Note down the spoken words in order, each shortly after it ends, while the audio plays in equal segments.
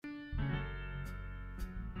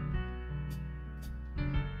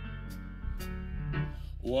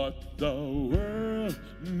What the world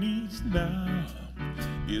needs now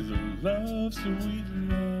is love, sweet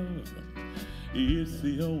love. It's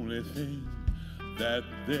the only thing that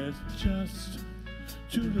there's just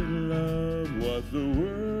too little love. What the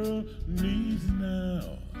world needs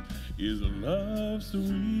now is love,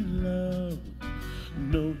 sweet love.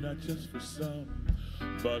 No, not just for some,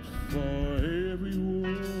 but for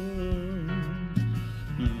everyone.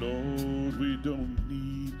 Lord, we don't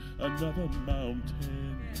need another mountain.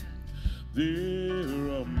 There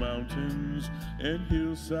are mountains and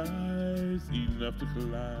hillsides enough to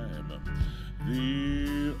climb.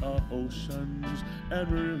 There are oceans and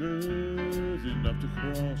rivers enough to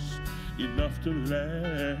cross, enough to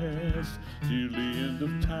last till the end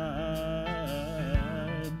of time.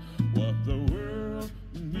 What the world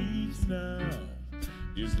needs now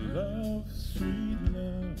is love, sweet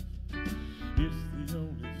love. It's the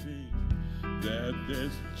only thing that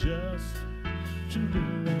there's just too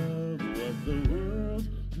little love. What the world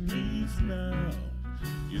needs now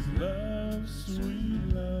is love, sweet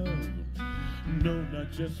love. No,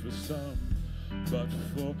 not just for some, but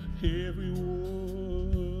for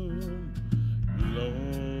everyone.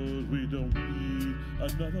 Lord, we don't need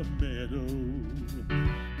another meadow.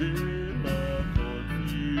 There are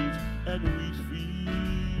cornfields and wheat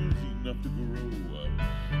fields enough to grow.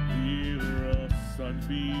 There are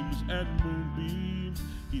sunbeams and moonbeams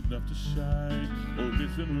enough to shine. Oh,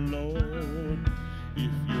 listen, Lord,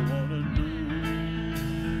 if you want to know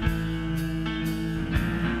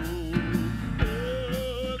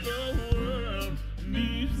what the world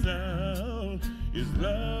needs now is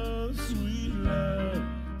love, sweet love.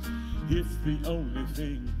 It's the only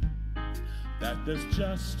thing that there's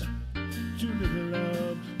just too little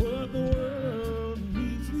love. What the world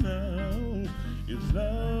needs now is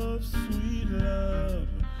love, sweet love.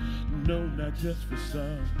 No, not just for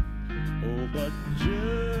some, oh, but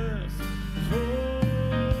just for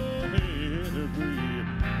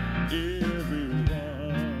everyone.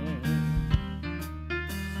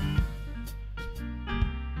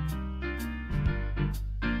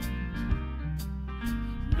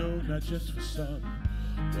 No, not just for some,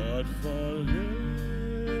 but for everyone.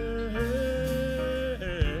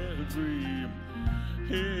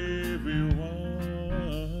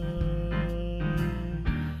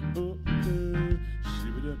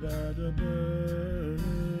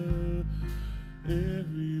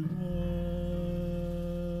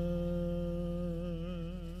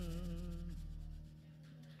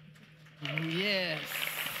 Yes,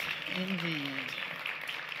 indeed.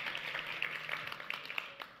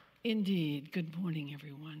 Indeed. Good morning,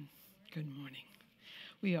 everyone. Good morning.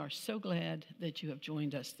 We are so glad that you have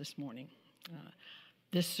joined us this morning.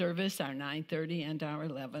 This service, our 9:30 and our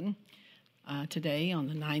 11. Today on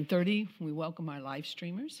the 9:30, we welcome our live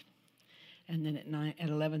streamers. And then at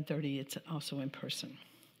 11:30, it's also in person.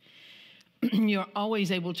 You're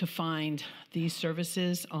always able to find these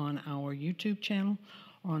services on our YouTube channel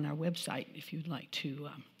or on our website if you'd like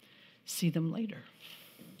to see them later.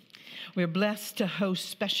 We're blessed to host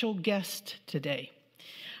special guests today.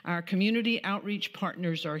 Our community outreach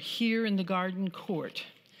partners are here in the Garden Court.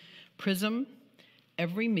 Prism,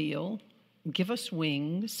 Every Meal, Give Us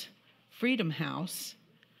Wings, Freedom House,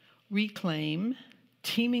 Reclaim,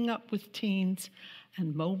 Teaming Up with Teens,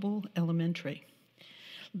 and Mobile Elementary.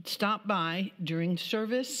 Stop by during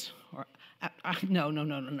service, or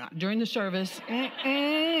not during the service,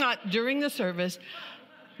 not during the service,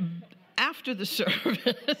 after the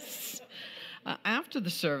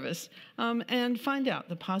service, and find out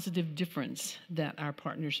the positive difference that our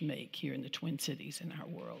partners make here in the Twin Cities in our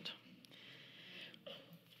world.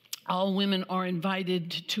 All women are invited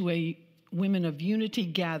to a Women of Unity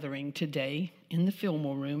gathering today in the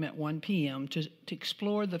Fillmore Room at 1 p.m. to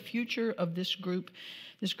explore the future of this group.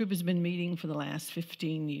 This group has been meeting for the last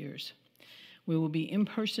 15 years. We will be in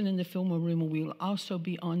person in the Fillmore Room, and we will also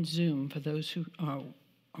be on Zoom for those who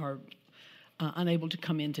are unable to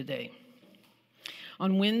come in today.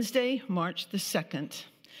 On Wednesday, March the 2nd,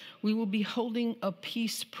 we will be holding a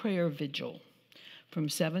peace prayer vigil from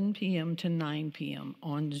 7 p.m. to 9 p.m.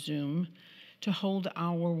 on Zoom to hold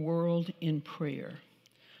our world in prayer,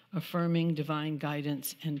 affirming divine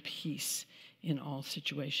guidance and peace in all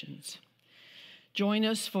situations. Join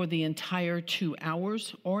us for the entire 2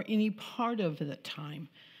 hours or any part of that time.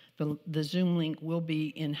 The Zoom link will be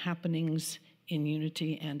in Happenings in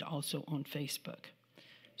Unity and also on Facebook.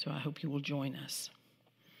 So I hope you will join us.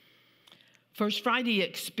 First Friday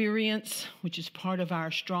Experience, which is part of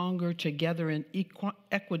our Stronger Together in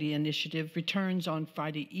Equity initiative, returns on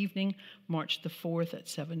Friday evening, March the 4th at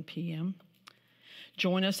 7 p.m.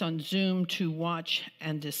 Join us on Zoom to watch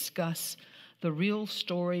and discuss The Real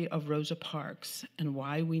Story of Rosa Parks and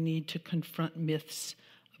Why We Need to Confront Myths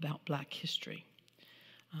About Black History.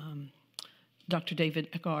 Dr. David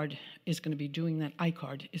Icard is going to be doing that.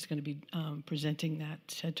 Icard is going to be presenting that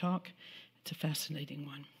TED Talk. It's a fascinating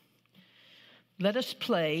one. Let Us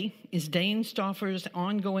Play is Dane Stauffer's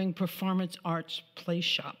ongoing performance arts play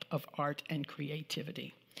shop of art and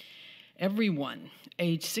creativity. Everyone,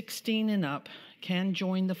 age 16 and up, can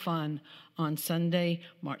join the fun on Sunday,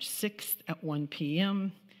 March 6th at 1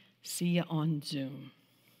 p.m. See you on Zoom.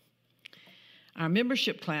 Our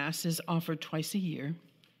membership class is offered twice a year.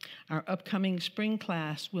 Our upcoming spring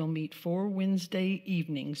class will meet 4 Wednesday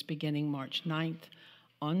evenings beginning March 9th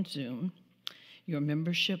on Zoom. Your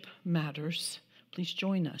membership matters. Please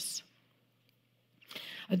join us.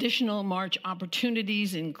 Additional March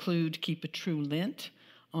opportunities include Keep a True Lent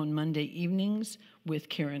on Monday evenings with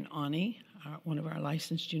Karen Ani, one of our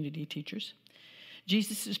licensed Unity teachers.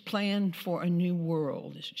 Jesus' Plan for a New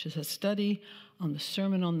World, which is a study on the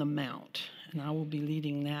Sermon on the Mount, and I will be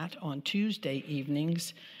leading that on Tuesday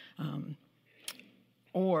evenings,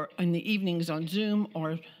 or in the evenings on Zoom,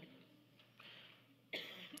 or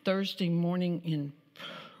Thursday morning in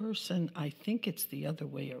person. I think it's the other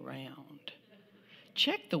way around.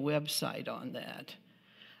 Check the website on that.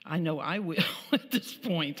 I know I will at this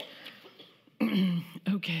point.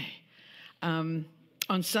 Okay.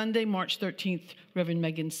 On Sunday, March 13th, Reverend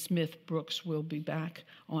Megan Smith Brooks will be back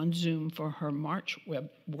on Zoom for her March web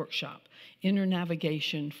workshop, Inner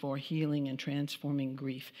Navigation for Healing and Transforming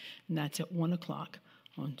Grief, and that's at 1 o'clock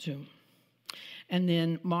on Zoom. And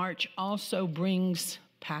then March also brings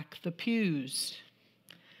Pack the Pews,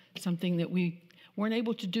 something that we weren't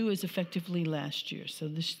able to do as effectively last year. So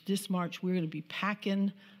this March, we're going to be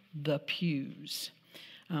packing the pews.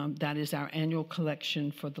 That is our annual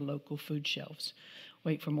collection for the local food shelves.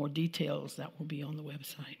 Wait for more details. That will be on the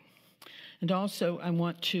website. And also, I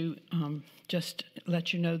want to just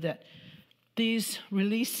let you know that these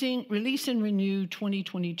Release and Renew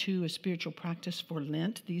 2022, a spiritual practice for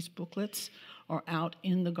Lent, these booklets are out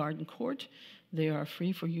in the garden court. They are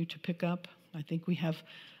free for you to pick up. I think we have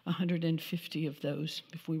 150 of those.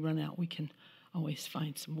 If we run out, we can always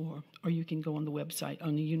find some more. Or you can go on the website,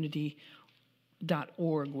 on the unity.org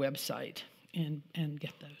website, and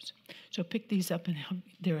get those. So pick these up, and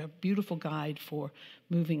they're a beautiful guide for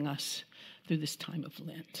moving us through this time of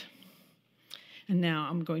Lent. And now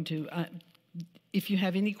I'm going to, if you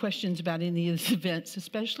have any questions about any of these events,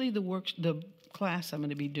 especially the class I'm going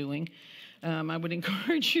to be doing, I would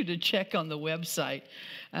encourage you to check on the website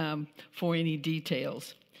for any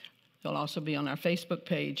details. They'll also be on our Facebook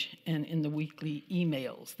page and in the weekly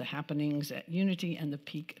emails, the happenings at Unity and the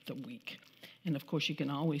Peak of the Week. And of course, you can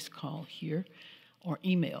always call here or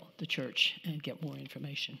email the church and get more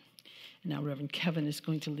information. And now Reverend Kevin is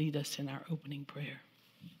going to lead us in our opening prayer.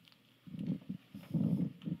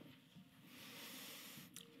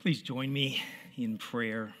 Please join me in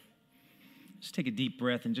prayer. Just take a deep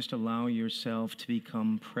breath and just allow yourself to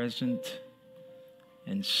become present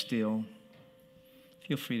and still.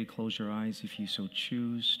 Feel free to close your eyes if you so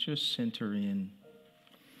choose. Just center in.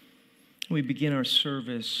 We begin our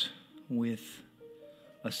service with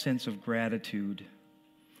a sense of gratitude.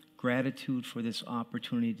 Gratitude for this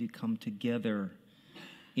opportunity to come together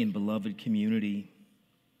in beloved community.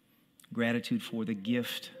 Gratitude for the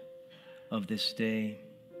gift of this day.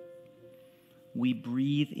 We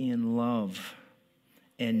breathe in love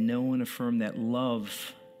and know and affirm that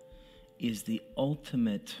love is the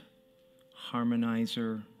ultimate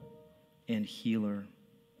harmonizer and healer.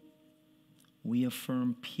 We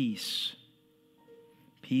affirm peace.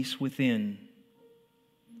 Peace within.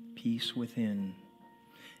 Peace within.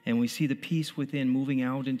 And we see the peace within moving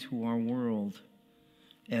out into our world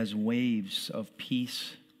as waves of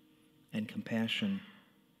peace and compassion.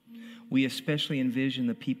 We especially envision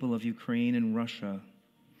the people of Ukraine and Russia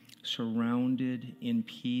surrounded in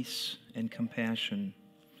peace and compassion,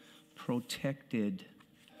 protected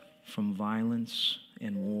from violence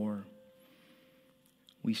and war.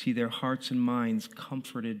 We see their hearts and minds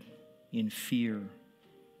comforted in fear,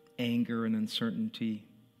 anger, and uncertainty.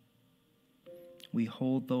 We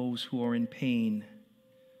hold those who are in pain,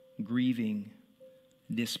 grieving,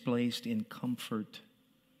 displaced in comfort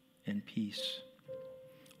and peace.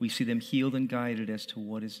 We see them healed and guided as to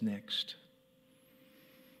what is next.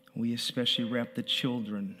 We especially wrap the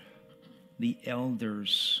children, the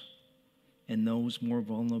elders, and those more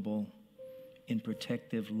vulnerable in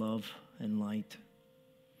protective love and light.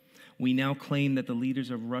 We now claim that the leaders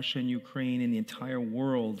of Russia and Ukraine and the entire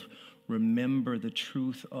world remember the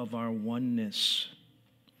truth of our oneness.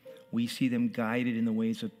 We see them guided in the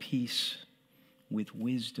ways of peace, with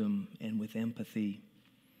wisdom and with empathy.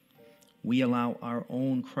 We allow our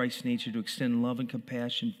own Christ nature to extend love and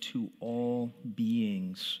compassion to all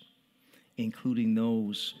beings, including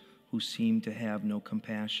those who seem to have no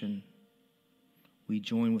compassion. We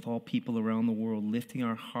join with all people around the world, lifting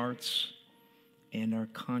our hearts and our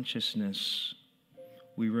consciousness.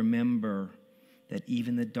 We remember that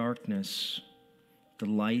even the darkness, the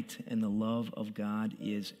light and the love of God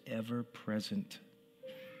is ever present,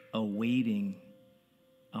 awaiting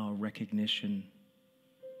our recognition.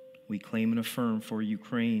 We claim and affirm for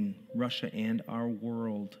Ukraine, Russia, and our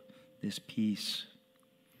world this peace.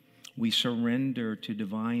 We surrender to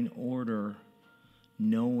divine order,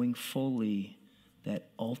 knowing fully that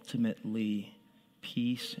ultimately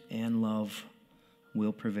peace and love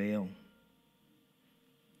will prevail.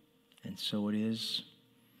 And so it is,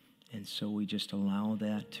 and so we just allow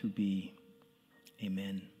that to be.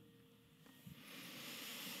 Amen.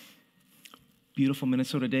 Beautiful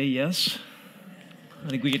Minnesota Day, yes? I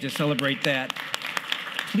think we get to celebrate that.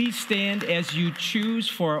 Please stand as you choose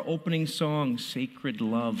for our opening song, Sacred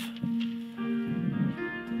Love.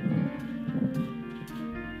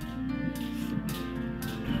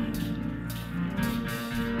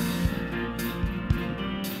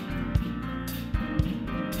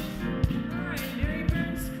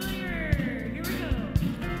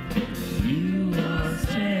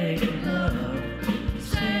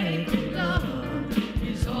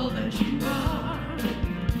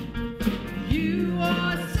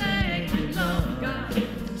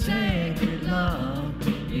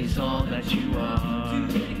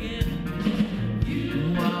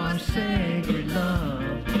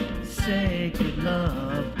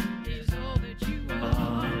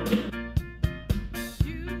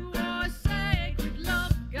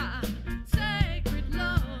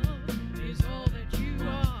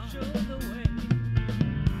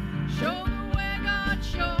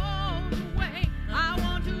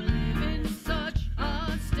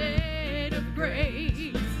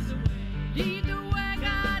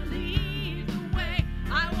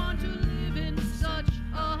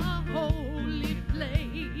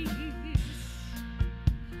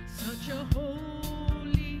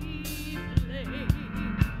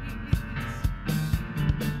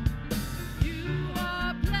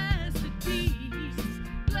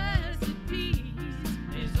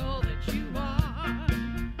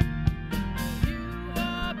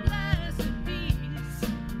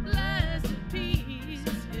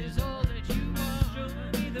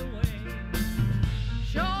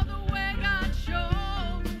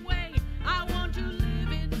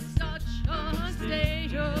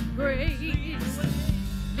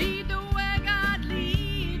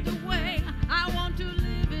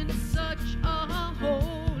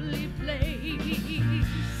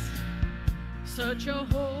 Such a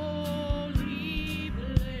holy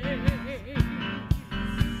place.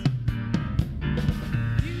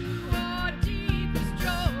 You are deepest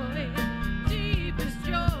joy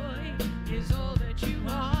is all that you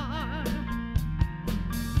are.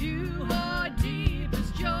 You are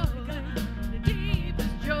deepest joy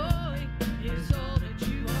is all that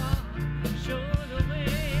you are. Show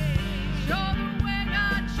the way,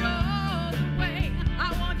 God, show the way.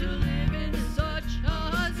 I want to live in such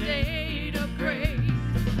a state of grace.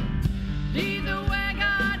 Lead the way,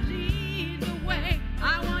 God, lead the way.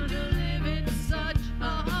 I want to live in such a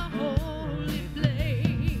holy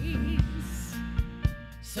place.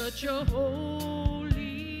 Such a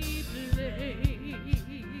holy place.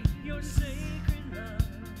 Your sacred love.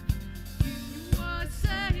 You are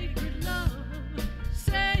sacred love.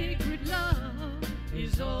 Sacred love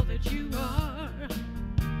is all that you are.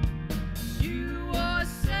 You are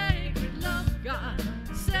sacred love, God.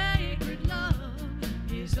 Sacred love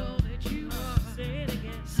is all that you are. Say it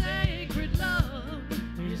again. Sacred love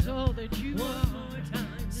is all that you are. One more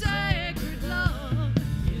time. Sacred love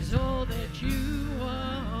is all that you are.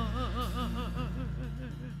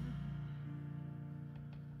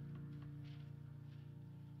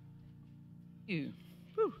 You.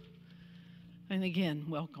 Whew. And again,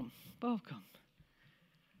 welcome. Welcome.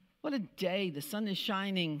 What a day. The sun is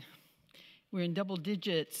shining. We're in double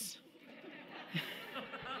digits.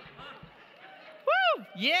 Woo!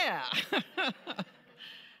 Yeah.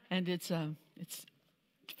 And it's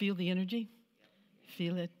feel the energy.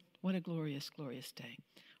 Feel it. What a glorious, glorious day.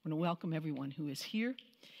 I want to welcome everyone who is here,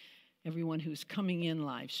 everyone who's coming in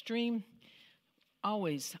live stream.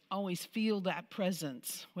 Always feel that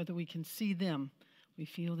presence. Whether we can see them, we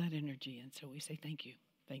feel that energy. And so we say thank you.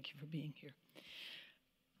 Thank you for being here.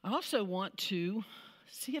 I also want to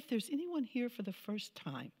see if there's anyone here for the first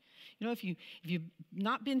time. You know, if you've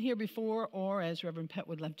not been here before, or as Reverend Pett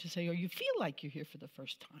would love to say, or you feel like you're here for the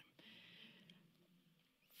first time,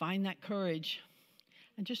 find that courage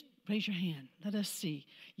and just raise your hand. Let us see.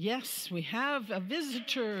 Yes, we have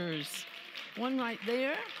visitors. One right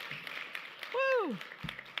there. Woo!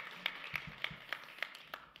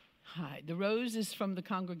 Hi. The rose is from the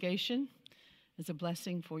congregation. It's a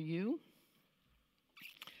blessing for you.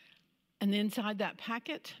 And inside that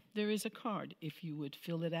packet, there is a card. If you would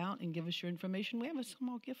fill it out and give us your information, we have a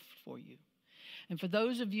small gift for you. And for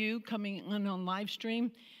those of you coming in on live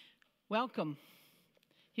stream, welcome.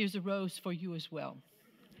 Here's a rose for you as well.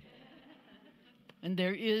 And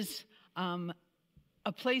there is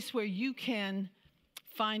a place where you can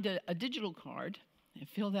find a digital card and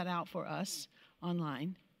fill that out for us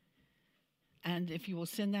online. And if you will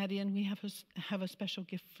send that in, we have a special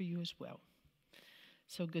gift for you as well.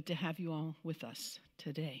 So good to have you all with us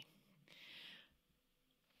today.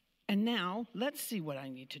 And now, let's see what I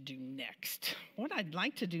need to do next. What I'd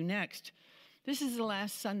like to do next, this is the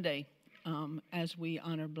last Sunday as we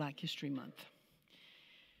honor Black History Month.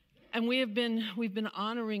 And we've been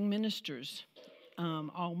honoring ministers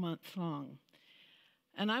all month long.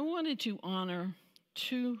 And I wanted to honor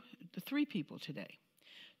three people today.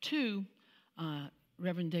 Two,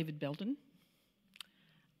 Reverend David Belden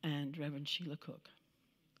and Reverend Sheila Cook.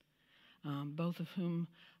 Both of whom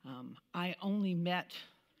I only met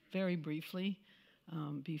very briefly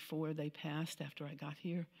before they passed after I got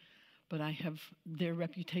here, but their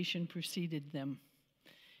reputation preceded them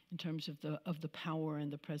in terms of the power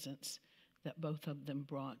and the presence that both of them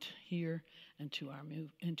brought here and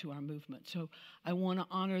into our movement. So I want to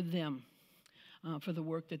honor them for the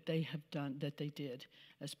work that they have done, that they did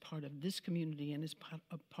as part of this community and as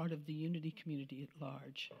part of the Unity community at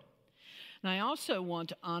large. And I also want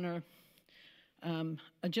to honor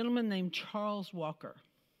a gentleman named Charles Walker.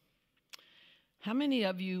 How many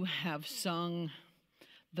of you have sung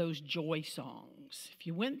those joy songs? If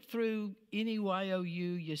you went through any YOU,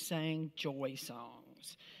 you sang joy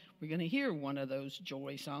songs. We're going to hear one of those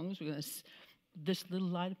joy songs. We're going to, This Little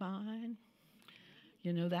Light of Mine.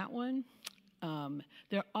 You know that one?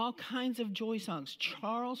 There are all kinds of joy songs.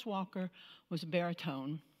 Charles Walker was a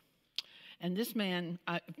baritone. And this man,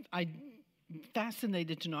 I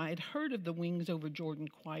fascinated to know. I had heard of the Wings Over Jordan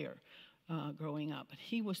Choir growing up.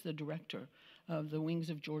 He was the director of the Wings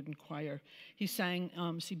of Jordan Choir. He sang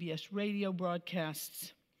CBS radio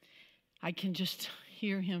broadcasts. I can just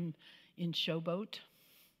hear him in Showboat.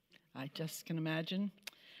 I just can imagine.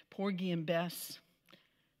 Porgy and Bess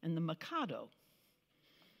and the Mikado.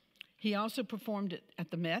 He also performed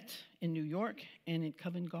at the Met in New York and in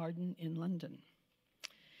Covent Garden in London.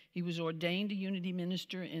 He was ordained a Unity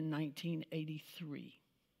minister in 1983.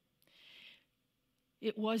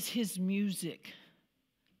 It was his music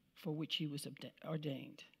for which he was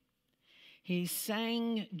ordained. He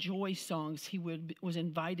sang joy songs. He was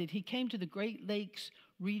invited. He came to the Great Lakes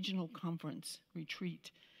Regional Conference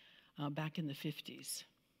retreat back in the 50s.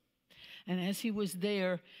 And as he was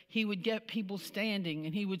there, he would get people standing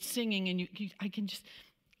and he would singing. And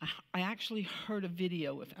I actually heard a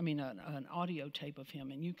video, an audio tape of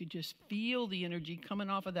him, and you could just feel the energy coming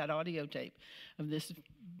off of that audio tape of this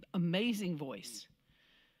amazing voice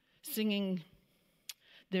singing,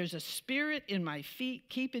 "There's a spirit in my feet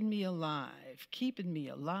keeping me alive, keeping me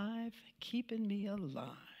alive, keeping me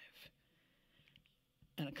alive."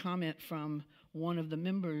 And a comment from one of the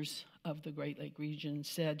members of the Great Lake region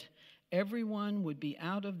said, "Everyone would be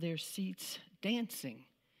out of their seats dancing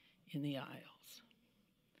in the aisles."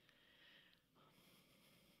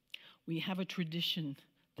 We have a tradition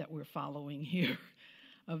that we're following here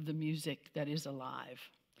of the music that is alive.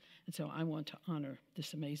 And so I want to honor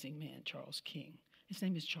this amazing man, Charles King. His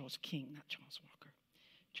name is Charles King, not Charles Walker.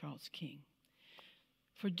 Charles King.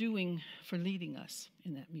 For leading us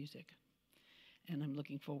in that music. And I'm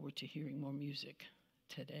looking forward to hearing more music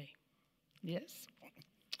today. Yes?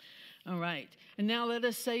 All right. And now let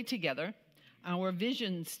us say together our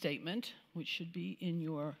vision statement, which should be in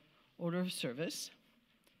your order of service.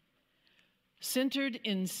 Centered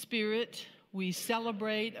in spirit, we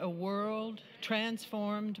celebrate a world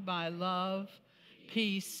transformed by love,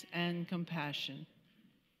 peace, and compassion.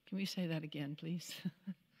 Can we say that again, please?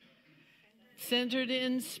 Centered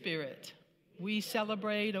in spirit, we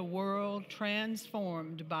celebrate a world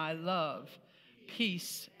transformed by love,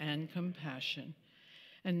 peace, and compassion.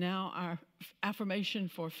 And now our affirmation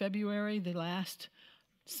for February, the last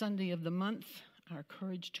Sunday of the month, our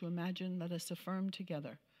courage to imagine. Let us affirm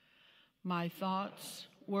together. My thoughts,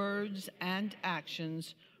 words, and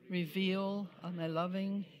actions reveal my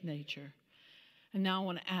loving nature. And now I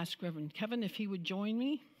want to ask Reverend Kevin if he would join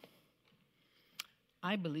me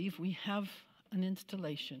I believe we have an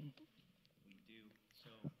installation. We do. So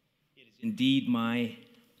it is indeed my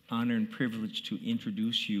honor and privilege to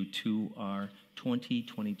introduce you to our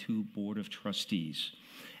 2022 Board of Trustees.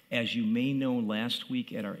 As you may know, last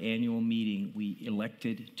week at our annual meeting, we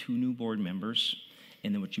elected 2 new board members.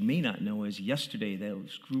 And then what you may not know is yesterday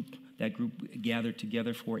that group gathered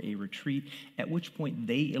together for a retreat, at which point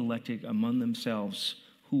they elected among themselves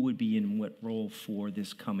who would be in what role for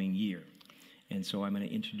this coming year. And so I'm going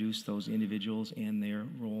to introduce those individuals and their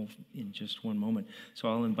role in just one moment. So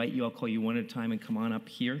I'll invite you, I'll call you one at a time and come on up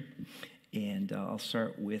here. And I'll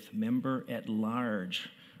start with Member at Large,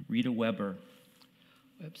 Rita Weber.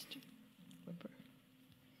 Webster. Weber.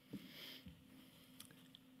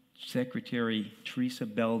 Secretary Teresa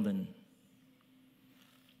Belden.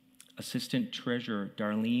 Assistant Treasurer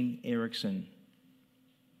Darlene Erickson.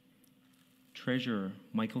 Treasurer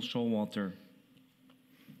Michael Showalter.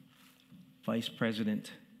 Vice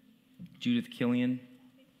President Judith Killian.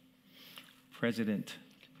 President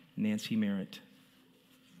Nancy Merritt.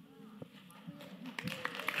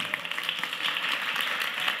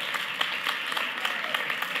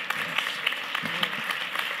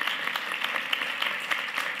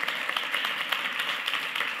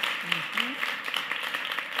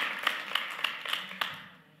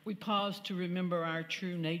 We pause to remember our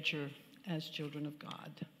true nature as children of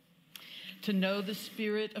God, to know the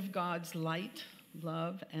Spirit of God's light,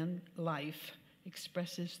 love, and life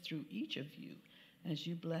expresses through each of you as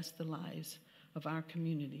you bless the lives of our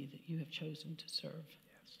community that you have chosen to serve.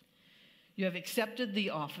 Yes. You have accepted the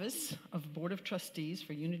office of Board of Trustees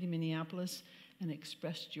for Unity Minneapolis and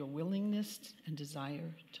expressed your willingness and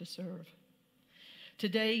desire to serve.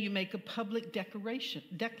 Today, you make a public declaration,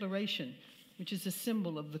 which is a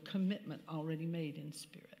symbol of the commitment already made in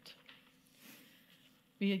spirit.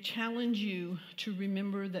 We challenge you to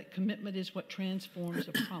remember that commitment is what transforms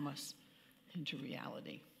a promise into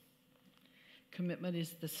reality. Commitment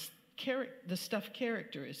is the stuff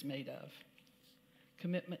character is made of.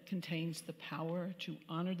 Commitment contains the power to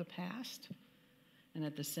honor the past and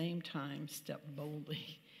at the same time step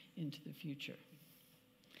boldly into the future.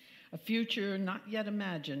 A future not yet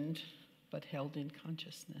imagined, but held in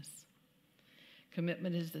consciousness.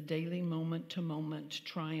 Commitment is the daily moment-to-moment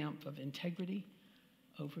triumph of integrity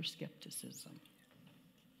over skepticism.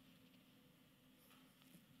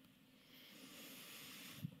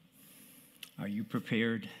 Are you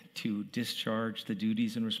prepared to discharge the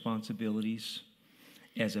duties and responsibilities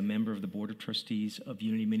as a member of the Board of Trustees of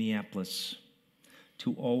Unity Minneapolis,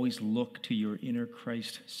 to always look to your inner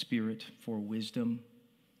Christ spirit for wisdom,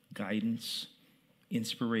 guidance,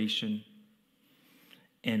 inspiration,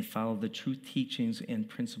 and follow the true teachings and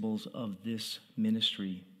principles of this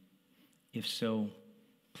ministry? If so,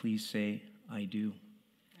 please say, I do.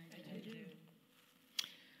 I do.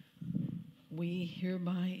 We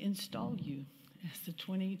hereby install you as the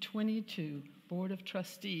 2022 Board of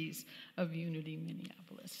Trustees of Unity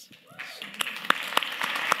Minneapolis. Yes.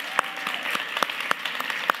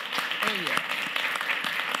 Oh, yeah.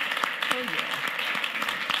 Oh, yeah.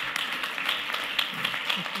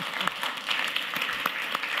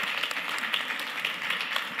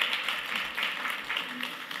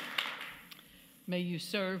 May you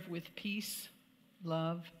serve with peace,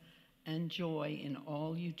 love, and joy in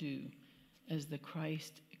all you do as the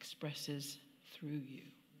Christ expresses through you.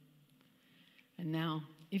 And now,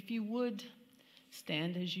 if you would,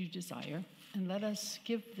 stand as you desire, and let us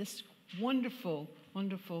give this wonderful,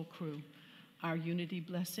 wonderful crew our unity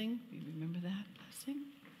blessing. You remember that blessing?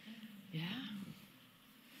 Yeah.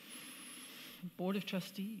 Board of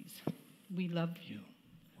Trustees, we love you.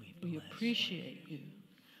 We appreciate you.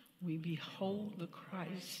 We behold the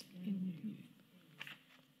Christ in you.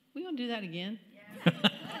 We gonna do that again?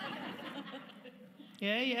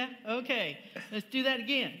 Yeah. Okay, let's do that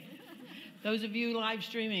again. Those of you live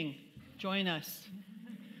streaming, join us.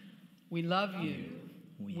 We love you.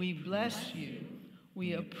 We bless you.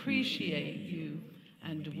 We appreciate you.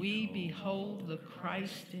 And we behold the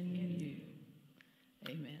Christ in you.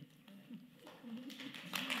 Amen.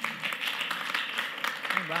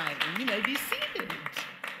 All right, and you may be seated.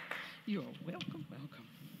 You're welcome.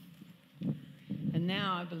 And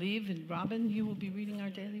now I believe, and Robin, you will be reading our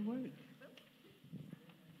daily word.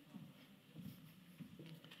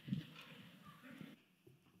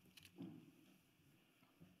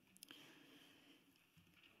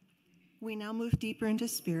 We now move deeper into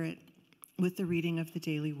spirit with the reading of the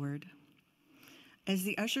daily word. As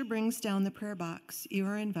the usher brings down the prayer box, you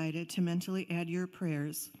are invited to mentally add your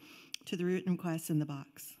prayers to the written requests in the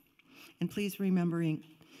box. And please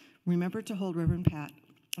remember to hold Reverend Pat,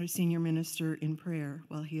 our senior minister, in prayer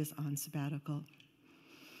while he is on sabbatical.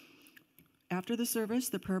 After the service,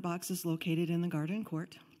 the prayer box is located in the garden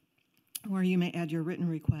court, where you may add your written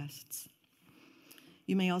requests.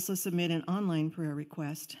 You may also submit an online prayer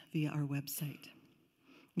request via our website.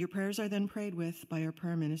 Your prayers are then prayed with by our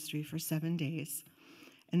prayer ministry for 7 days,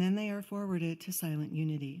 and then they are forwarded to Silent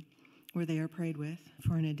Unity, where they are prayed with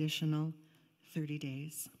for an additional 30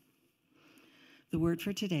 days. The word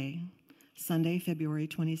for today, Sunday, February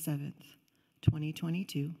 27th,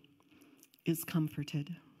 2022, is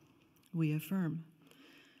comforted. We affirm,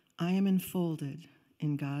 I am enfolded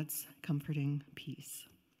in God's comforting peace.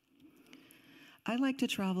 I like to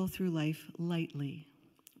travel through life lightly,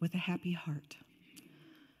 with a happy heart.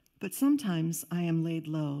 But sometimes I am laid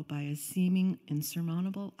low by a seeming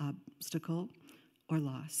insurmountable obstacle or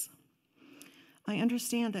loss. I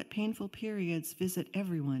understand that painful periods visit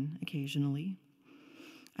everyone occasionally.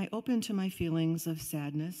 I open to my feelings of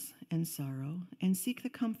sadness and sorrow and seek the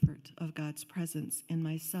comfort of God's presence in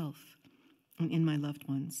myself and in my loved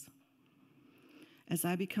ones. As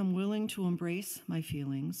I become willing to embrace my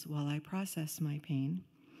feelings while I process my pain,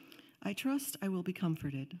 I trust I will be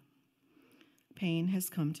comforted. Pain has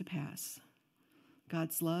come to pass.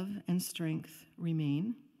 God's love and strength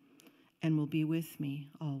remain and will be with me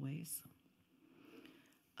always.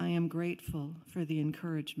 I am grateful for the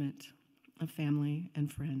encouragement of family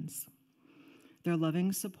and friends. Their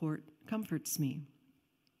loving support comforts me.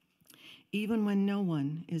 Even when no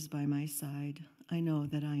one is by my side, I know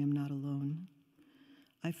that I am not alone.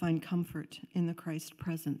 I find comfort in the Christ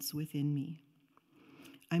presence within me.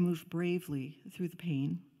 I move bravely through the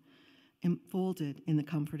pain, enfolded in the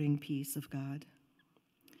comforting peace of God.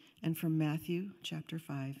 And from Matthew chapter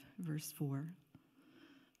 5, verse 4,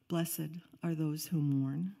 blessed are those who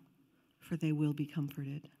mourn, for they will be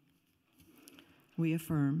comforted. We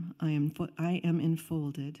affirm, I am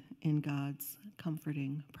enfolded in God's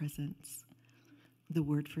comforting presence. The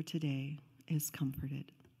word for today is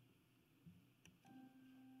comforted.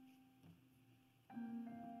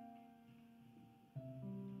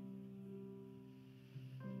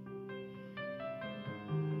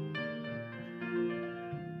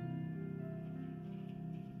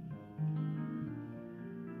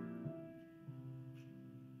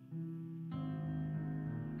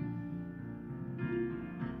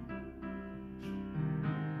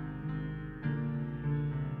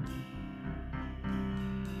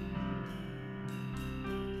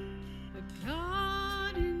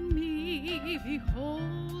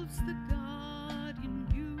 Beholds the God in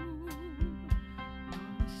you.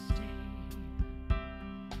 Namaste.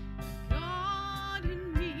 God in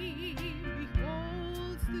me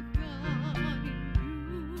beholds the God in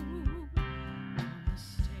you.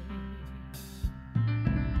 Namaste.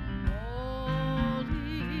 All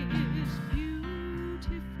is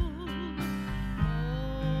beautiful.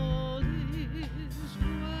 All is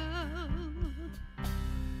well.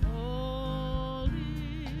 All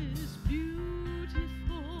is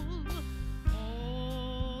beautiful,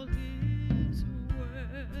 all is well.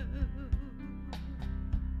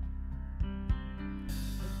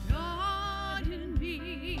 The God in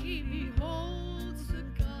me beholds the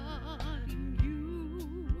God in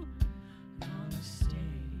you. Namaste.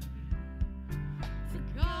 The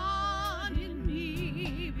God in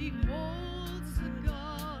me beholds the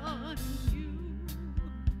God in you.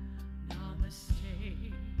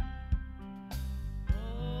 Namaste.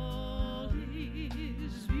 All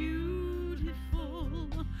is beautiful,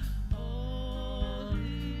 all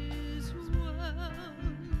is well.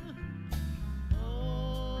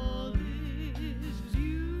 All is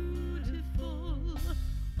beautiful,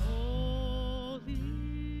 all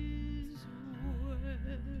is well.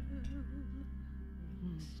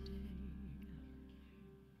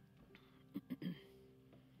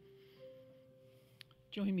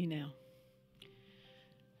 Join me now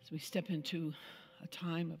as we step into a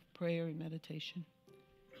time of prayer and meditation,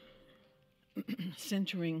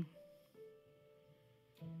 centering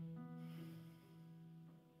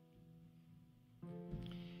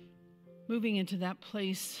moving into that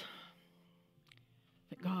place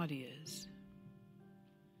that God is,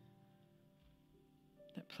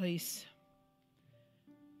 that place,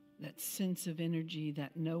 that sense of energy,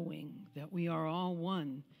 that knowing that we are all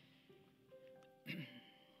one.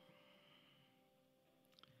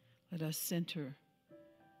 Let us center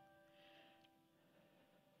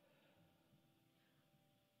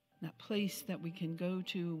that place that we can go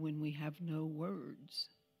to when we have no words,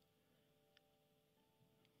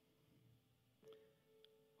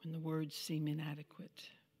 when the words seem inadequate,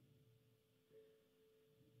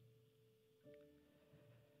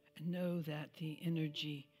 and know that the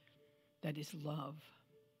energy that is love,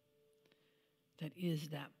 that is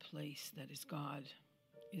that place that is God,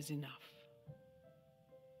 is enough.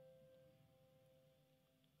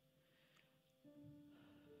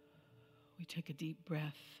 We take a deep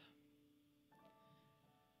breath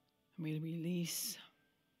and we release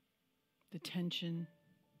the tension,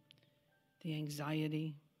 the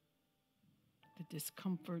anxiety, the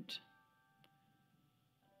discomfort,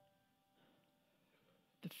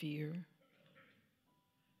 the fear.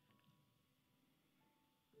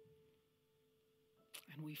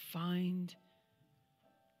 And we find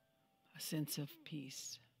a sense of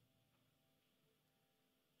peace.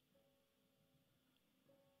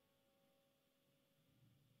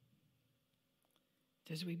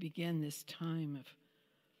 As we begin this time of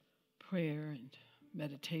prayer and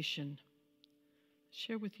meditation,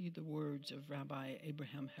 share with you the words of Rabbi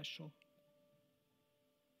Abraham Heschel.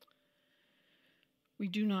 We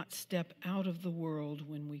do not step out of the world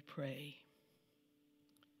when we pray.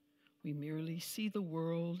 We merely see the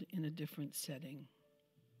world in a different setting.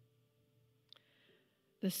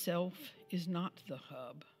 The self is not the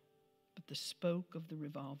hub, but the spoke of the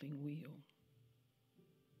revolving wheel.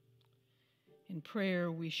 In prayer,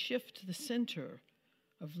 we shift the center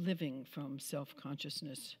of living from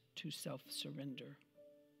self-consciousness to self-surrender.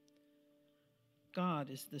 God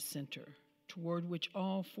is the center toward which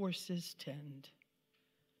all forces tend.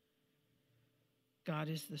 God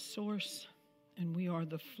is the source, and we are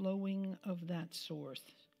the flowing of that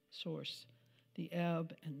source, the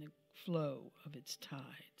ebb and the flow of its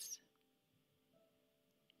tides.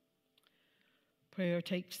 Prayer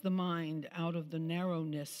takes the mind out of the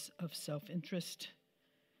narrowness of self-interest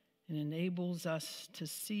and enables us to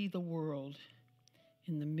see the world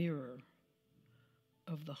in the mirror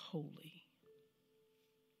of the holy.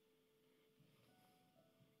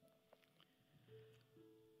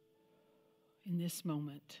 In this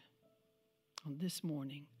moment, on this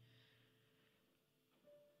morning,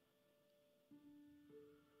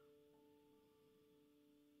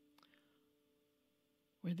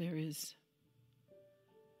 where there is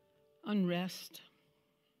unrest,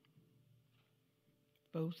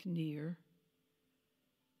 both near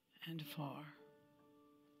and far,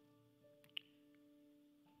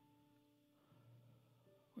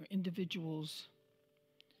 where individuals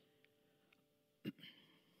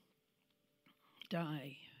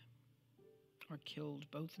die or killed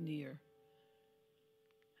both near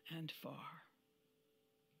and far.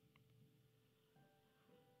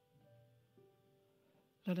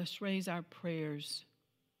 Let us raise our prayers,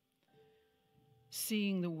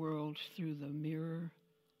 seeing the world through the mirror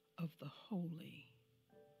of the holy,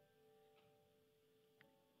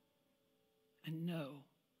 and know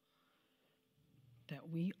that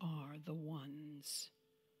we are the ones.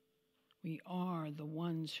 We are the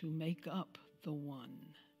ones who make up the one.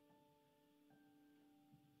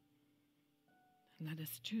 And let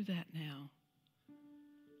us do that now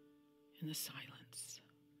in the silence.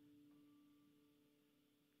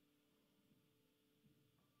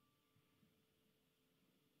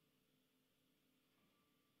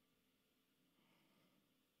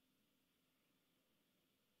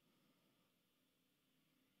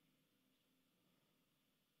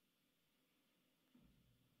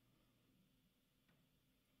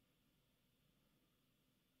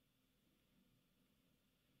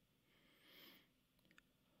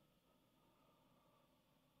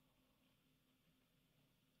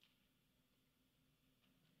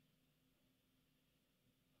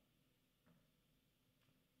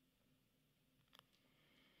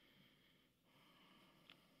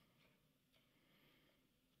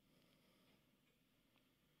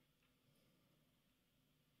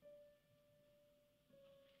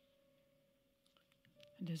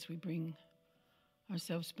 And as we bring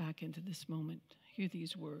ourselves back into this moment, hear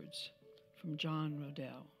these words from John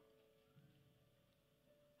Rodell.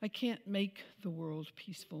 I can't make the world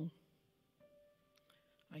peaceful.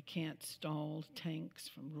 I can't stall tanks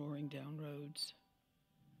from roaring down roads.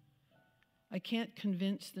 I can't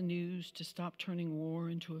convince the news to stop turning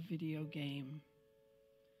war into a video game.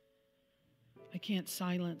 I can't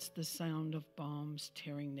silence the sound of bombs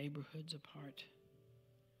tearing neighborhoods apart.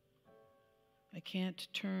 I can't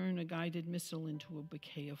turn a guided missile into a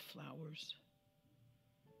bouquet of flowers.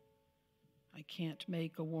 I can't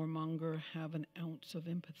make a warmonger have an ounce of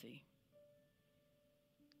empathy.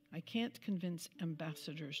 I can't convince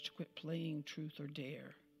ambassadors to quit playing truth or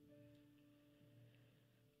dare.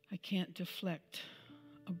 I can't deflect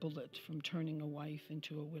a bullet from turning a wife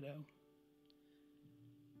into a widow.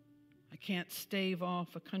 I can't stave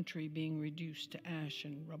off a country being reduced to ash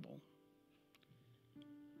and rubble.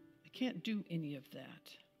 I can't do any of that.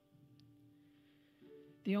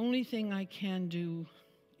 The only thing I can do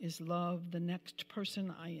is love the next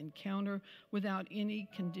person I encounter without any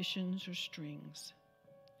conditions or strings.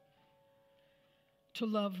 to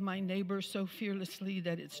love my neighbor so fearlessly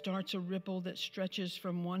that it starts a ripple that stretches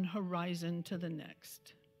from one horizon to the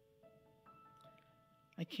next.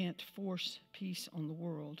 I can't force peace on the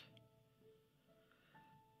world.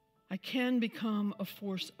 I can become a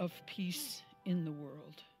force of peace in the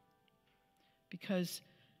world, because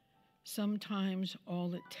sometimes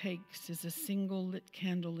all it takes is a single lit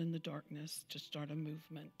candle in the darkness to start a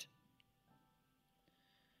movement.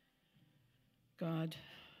 God,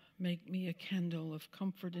 make me a candle of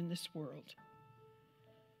comfort in this world,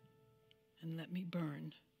 and let me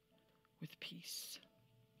burn with peace.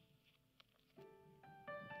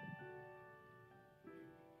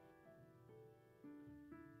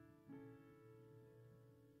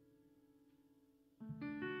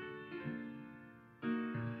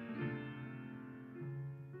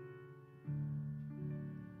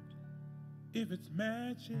 If it's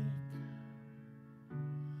magic,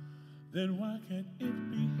 then why can't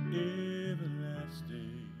it be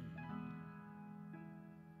everlasting?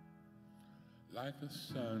 Like the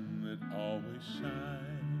sun that always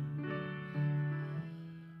shines,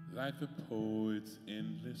 like the poet's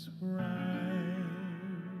endless rhyme,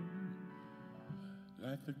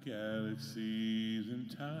 like the galaxies in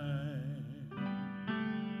time.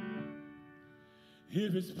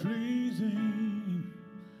 If it's pleasing,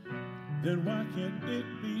 then why can't it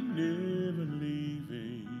be never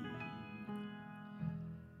leaving?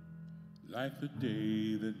 Like the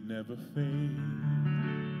day that never fades,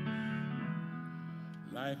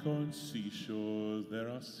 like on seashores there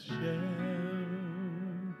are shells,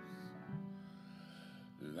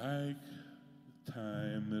 like the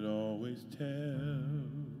time that always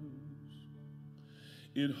tells.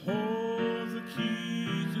 It holds the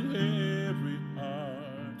key to every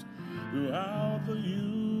heart throughout the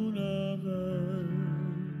universe.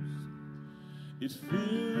 It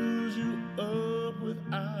fills you up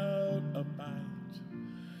without a bite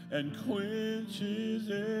and quenches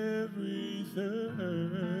every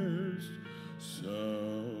thirst.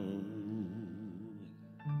 So,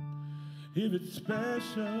 if it's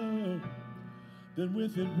special, then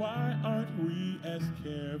with it, why aren't we as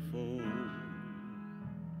careful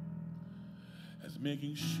as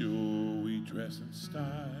making sure we dress in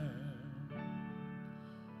style,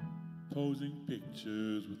 posing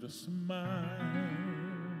pictures with a smile,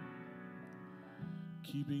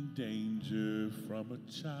 keeping danger from a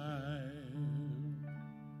child?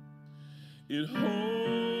 It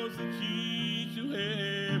holds the key to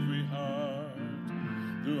every heart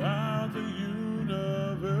throughout the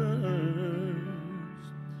universe.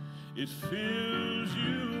 It fills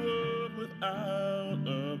you up without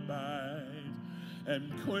a bite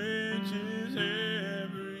and quenches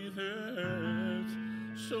every thirst.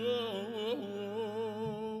 So,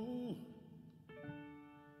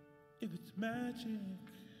 if it's magic,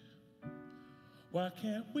 why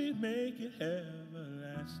can't we make it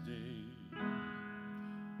everlasting?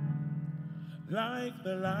 Like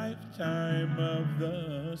the lifetime of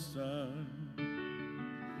the sun,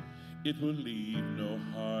 it will leave no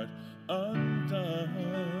heart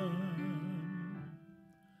undone.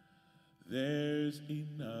 There's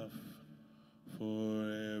enough for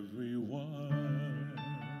everyone.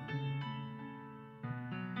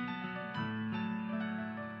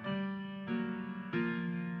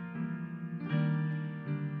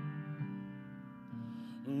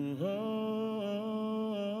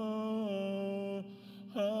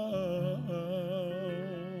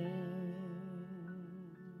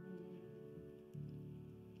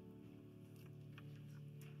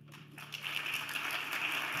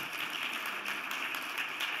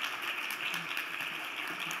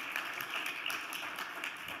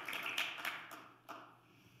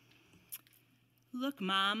 Look,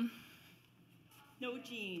 Mom, no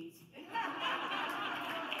jeans.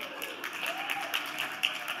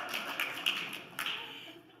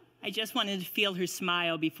 I just wanted to feel her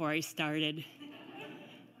smile before I started.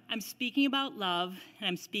 I'm speaking about love, and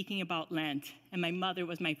I'm speaking about Lent, and my mother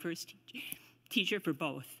was my first teacher for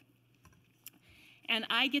both. And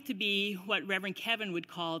I get to be what Reverend Kevin would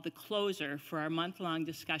call the closer for our month-long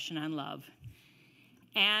discussion on love.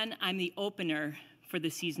 And I'm the opener for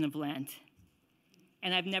the season of Lent.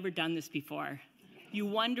 And I've never done this before. You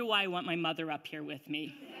wonder why I want my mother up here with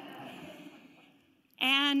me.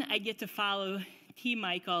 And I get to follow T.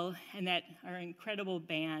 Michael and our incredible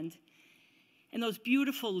band and those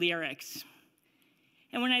beautiful lyrics.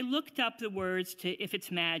 And when I looked up the words to If It's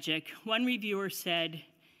Magic, one reviewer said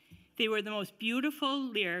they were the most beautiful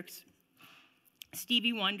lyrics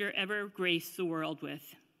Stevie Wonder ever graced the world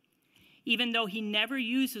with. Even though he never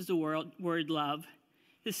uses the word love,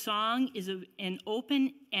 the song is an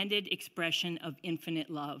open-ended expression of infinite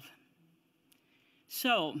love.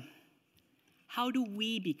 So, how do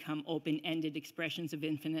we become open-ended expressions of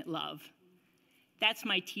infinite love? That's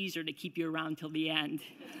my teaser to keep you around till the end.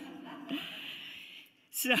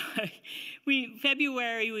 So,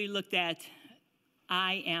 February, we looked at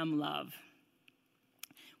I Am Love.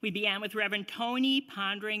 We began with Reverend Tony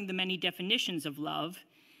pondering the many definitions of love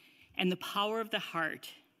and the power of the heart.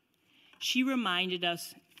 She reminded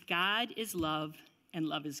us God is love and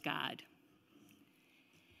love is God.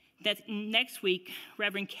 That next week,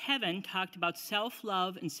 Reverend Kevin talked about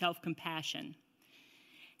self-love and self-compassion,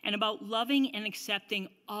 and about loving and accepting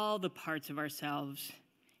all the parts of ourselves,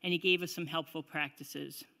 and he gave us some helpful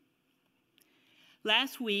practices.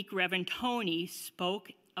 Last week, Reverend Tony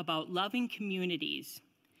spoke about loving communities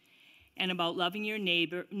and about loving your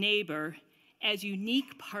neighbor as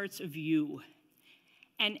unique parts of you,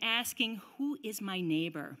 and asking, who is my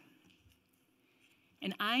neighbor?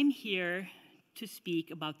 And I'm here to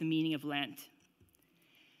speak about the meaning of Lent.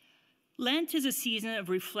 Lent is a season of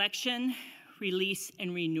reflection, release,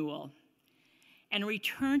 and renewal, and a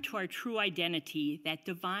return to our true identity, that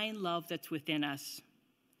divine love that's within us.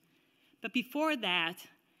 But before that,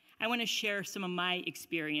 I want to share some of my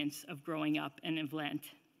experience of growing up and of Lent.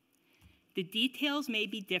 The details may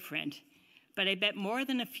be different, but I bet more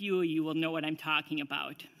than a few of you will know what I'm talking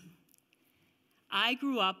about. I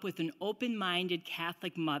grew up with an open-minded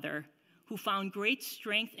Catholic mother who found great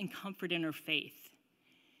strength and comfort in her faith.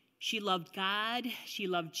 She loved God, she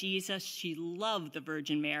loved Jesus, she loved the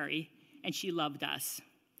Virgin Mary, and she loved us.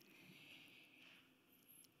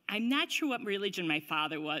 I'm not sure what religion my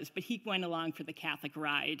father was, but he went along for the Catholic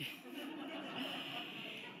ride.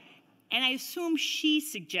 And I assume she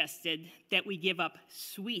suggested that we give up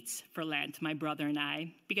sweets for Lent, my brother and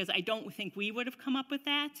I, because I don't think we would have come up with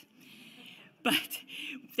that. But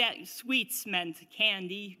that sweets meant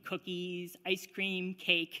candy, cookies, ice cream,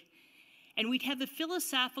 cake. And we'd have the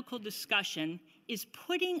philosophical discussion, is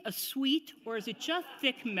pudding a sweet or is it just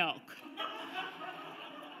thick milk?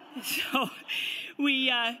 So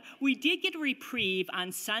we did get a reprieve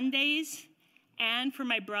on Sundays and for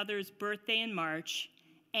my brother's birthday in March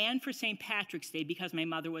and for St. Patrick's Day because my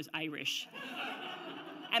mother was Irish.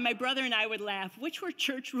 And my brother and I would laugh, which were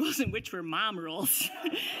church rules and which were mom rules?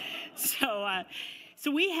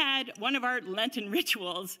 So we had one of our Lenten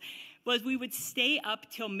rituals was we would stay up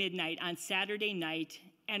till midnight on Saturday night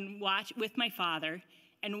and watch with my father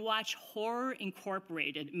and watch Horror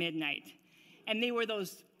Incorporated at midnight. And they were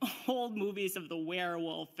those old movies of the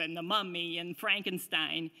werewolf and the mummy and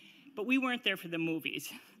Frankenstein, but we weren't there for the movies.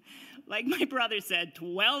 Like my brother said,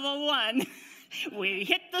 12:01, we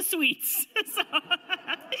hit the sweets.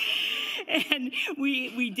 And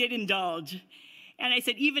we did indulge. And I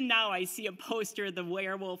said, even now I see a poster of the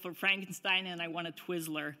werewolf or Frankenstein and I want a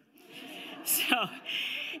Twizzler.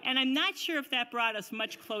 And I'm not sure if that brought us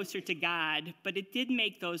much closer to God, but it did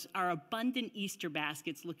make our abundant Easter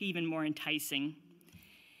baskets look even more enticing.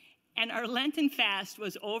 And our Lenten fast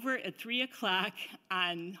was over at 3 o'clock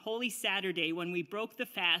on Holy Saturday when we broke the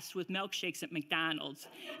fast with milkshakes at McDonald's.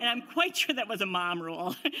 And I'm quite sure that was a mom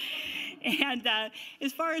rule. And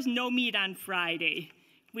as far as no meat on Friday,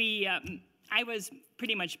 I was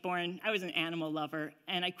pretty much born, I was an animal lover,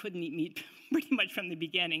 and I couldn't eat meat pretty much from the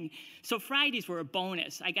beginning. So Fridays were a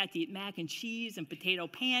bonus. I got to eat mac and cheese and potato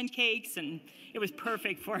pancakes, and it was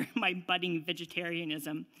perfect for my budding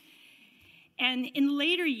vegetarianism. And in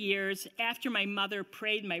later years, after my mother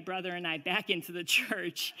prayed my brother and I back into the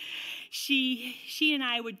church, she and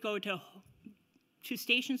I would go to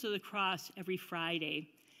Stations of the Cross every Friday,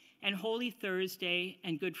 and Holy Thursday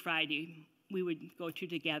and Good Friday we would go to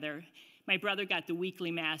together. My brother got the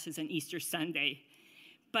weekly masses on Easter Sunday.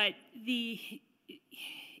 But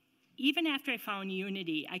even after I found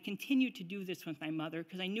unity, I continued to do this with my mother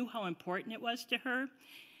because I knew how important it was to her.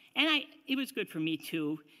 And it was good for me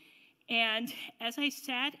too. And as I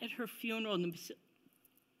sat at her funeral in the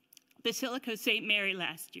Basilica of St. Mary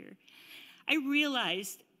last year, I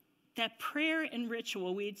realized that prayer and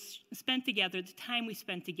ritual we had spent together, the time we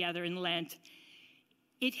spent together in Lent,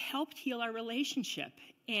 it helped heal our relationship.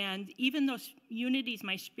 And even though unity is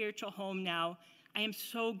my spiritual home now, I am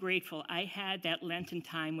so grateful I had that Lenten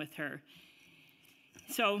time with her.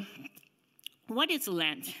 So, what is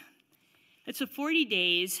Lent? It's the 40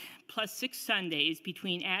 days plus 6 Sundays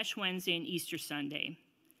between Ash Wednesday and Easter Sunday.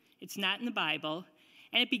 It's not in the Bible,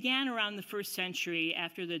 and it began around the 1st century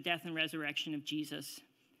after the death and resurrection of Jesus.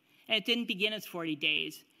 And it didn't begin as 40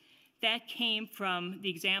 days. That came from the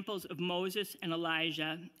examples of Moses and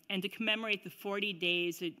Elijah, and to commemorate the 40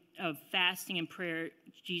 days of fasting and prayer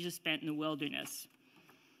Jesus spent in the wilderness.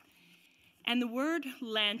 And the word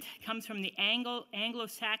Lent comes from the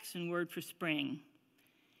Anglo-Saxon word for spring.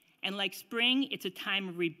 And like spring, it's a time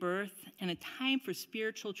of rebirth and a time for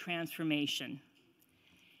spiritual transformation.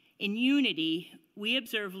 In unity, we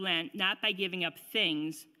observe Lent not by giving up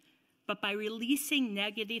things, but by releasing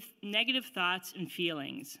negative thoughts and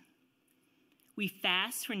feelings. We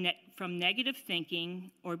fast from negative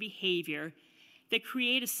thinking or behavior that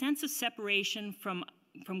create a sense of separation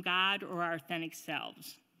from God or our authentic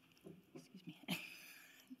selves. Excuse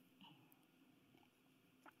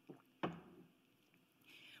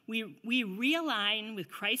me. We realign with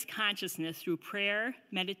Christ consciousness through prayer,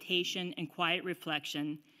 meditation, and quiet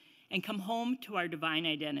reflection, and come home to our divine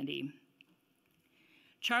identity.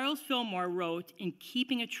 Charles Fillmore wrote in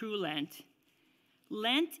Keeping a True Lent,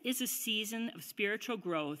 "Lent is a season of spiritual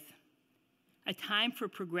growth, a time for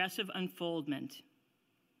progressive unfoldment.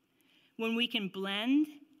 When we can blend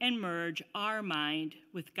and merge our mind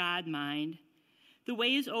with God mind, the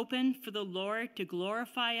way is open for the Lord to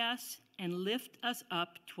glorify us and lift us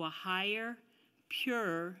up to a higher,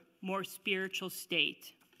 purer, more spiritual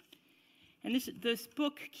state." And this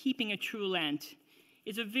book, Keeping a True Lent,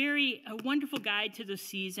 is a wonderful guide to the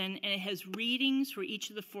season, and it has readings for each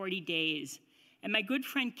of the 40 days. And my good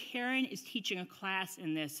friend Karen is teaching a class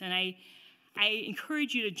in this, and I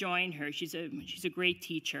encourage you to join her. She's a great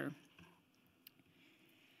teacher.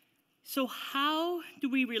 So how do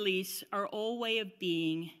we release our old way of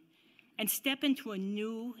being and step into a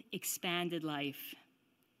new, expanded life?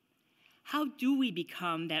 How do we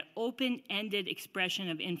become that open-ended expression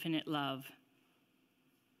of infinite love?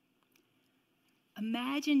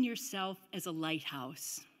 Imagine yourself as a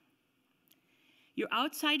lighthouse. Your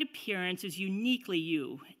outside appearance is uniquely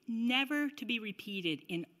you, never to be repeated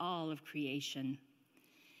in all of creation.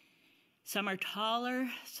 Some are taller,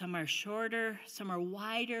 some are shorter, some are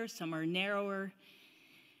wider, some are narrower.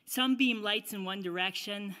 Some beam lights in one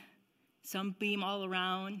direction, some beam all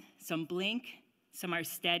around, some blink, some are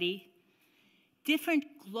steady. Different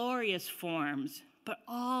glorious forms, but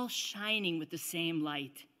all shining with the same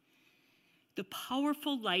light. The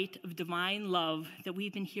powerful light of divine love that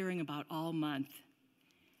we've been hearing about all month.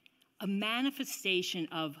 A manifestation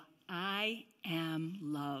of I am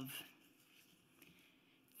love.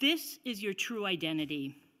 This is your true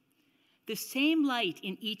identity. The same light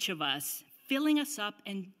in each of us, filling us up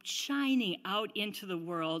and shining out into the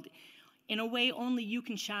world in a way only you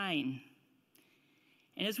can shine.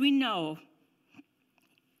 And as we know,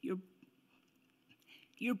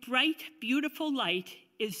 your bright, beautiful light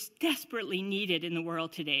is desperately needed in the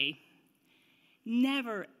world today.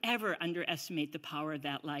 Never, ever underestimate the power of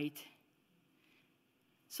that light.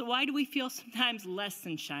 So why do we feel sometimes less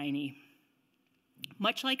than shiny?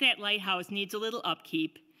 Much like that lighthouse needs a little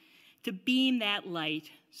upkeep, to beam that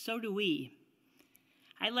light, so do we.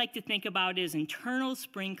 I like to think about it as internal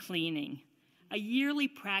spring cleaning, a yearly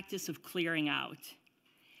practice of clearing out.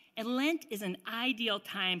 And Lent is an ideal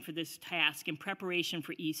time for this task in preparation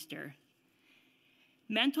for Easter.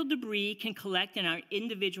 Mental debris can collect in our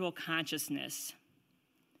individual consciousness.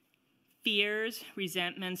 Fears,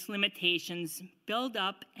 resentments, limitations build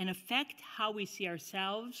up and affect how we see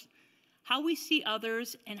ourselves, how we see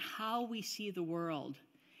others, and how we see the world.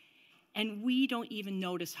 And we don't even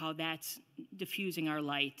notice how that's diffusing our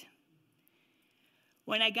light.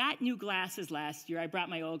 When I got new glasses last year, I brought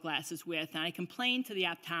my old glasses with, and I complained to the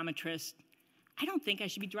optometrist, I don't think I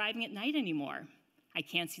should be driving at night anymore. I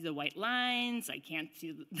can't see the white lines, I can't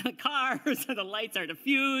see the cars, the lights are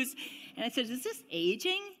diffused. And I said, is this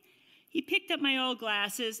aging? He picked up my old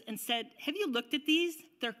glasses and said, have you looked at these?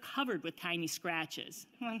 They're covered with tiny scratches.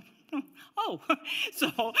 I'm like, oh,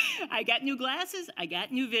 so I got new glasses, I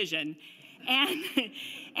got new vision.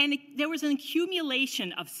 And there was an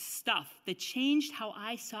accumulation of stuff that changed how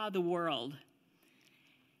I saw the world.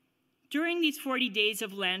 During these 40 days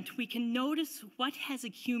of Lent, we can notice what has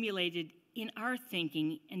accumulated in our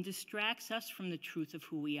thinking and distracts us from the truth of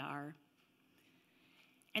who we are.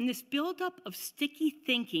 And this buildup of sticky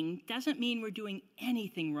thinking doesn't mean we're doing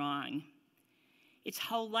anything wrong. It's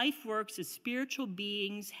how life works as spiritual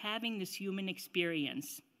beings having this human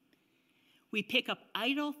experience. We pick up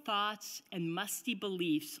idle thoughts and musty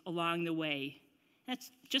beliefs along the way.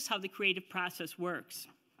 That's just how the creative process works.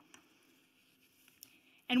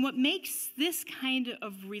 And what makes this kind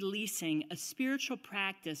of releasing a spiritual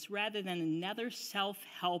practice rather than another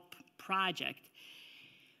self-help project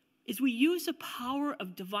is we use the power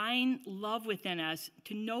of divine love within us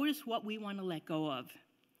to notice what we want to let go of.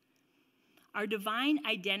 Our divine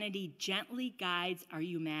identity gently guides our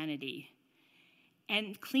humanity.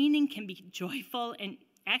 And cleaning can be joyful and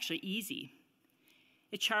actually easy.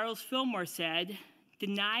 As Charles Fillmore said,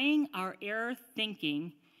 denying our error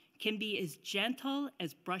thinking can be as gentle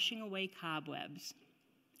as brushing away cobwebs.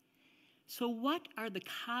 So what are the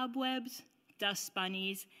cobwebs, dust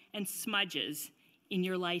bunnies, and smudges in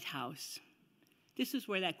your lighthouse? This is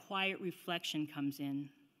where that quiet reflection comes in.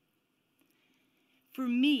 For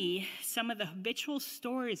me, some of the habitual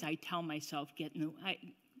stories I tell myself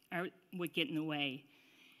would get in the way.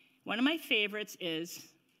 One of my favorites is,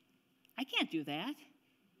 I can't do that.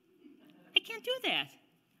 I can't do that.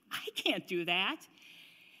 I can't do that.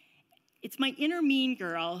 It's my inner mean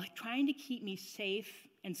girl trying to keep me safe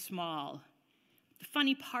and small. The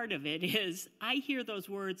funny part of it is I hear those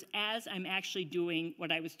words as I'm actually doing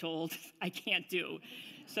what I was told I can't do.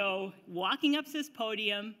 So walking up to this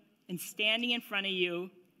podium and standing in front of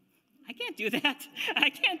you, I can't do that.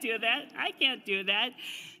 I can't do that. I can't do that.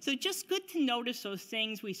 So just good to notice those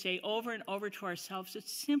things we say over and over to ourselves that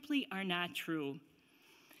simply are not true.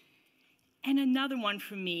 And another one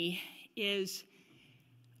for me is,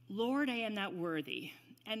 Lord, I am not worthy.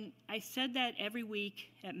 And I said that every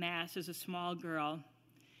week at Mass as a small girl.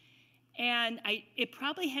 And it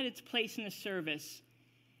probably had its place in the service.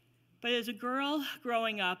 But as a girl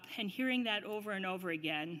growing up and hearing that over and over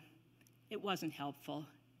again, it wasn't helpful.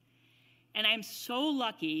 And I'm so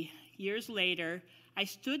lucky, years later, I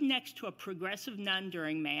stood next to a progressive nun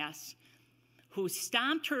during Mass who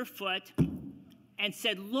stomped her foot and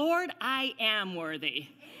said, Lord, I am worthy.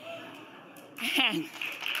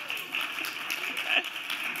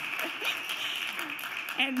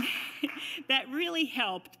 And that really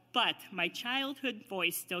helped, but my childhood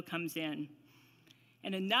voice still comes in.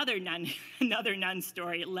 And another nun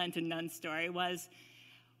story, a Lenten nun story, was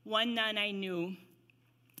one nun I knew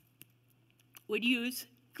would use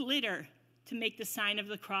glitter to make the sign of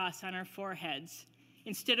the cross on our foreheads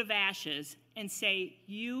instead of ashes and say,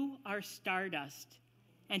 you are stardust,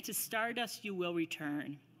 and to stardust you will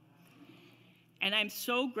return. And I'm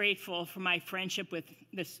so grateful for my friendship with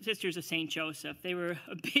the Sisters of St. Joseph. They were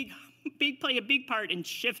play a big part in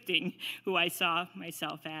shifting who I saw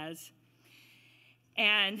myself as.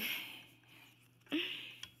 And,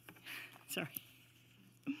 sorry,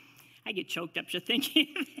 I get choked up just thinking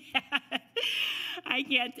of that.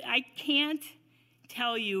 I can't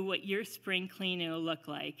tell you what your spring cleaning will look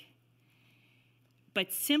like,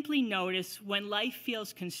 but simply notice when life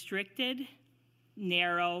feels constricted,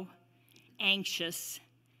 narrow, anxious,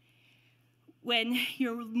 when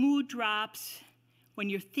your mood drops, when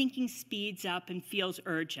your thinking speeds up and feels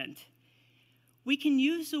urgent. We can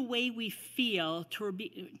use the way we feel to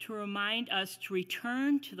remind us to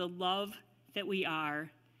return to the love that we are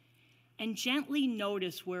and gently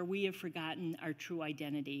notice where we have forgotten our true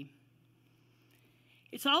identity.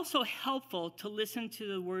 It's also helpful to listen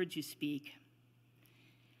to the words you speak.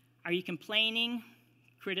 Are you complaining,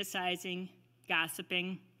 criticizing,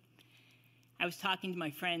 gossiping? I was talking to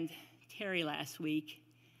my friend Terry last week,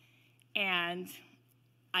 and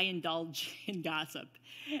I indulge in gossip.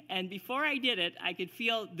 And before I did it, I could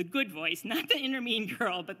feel the good voice, not the inner mean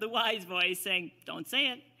girl, but the wise voice saying, don't say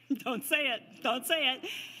it, don't say it, don't say it.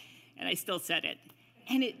 And I still said it.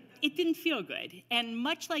 And it didn't feel good. And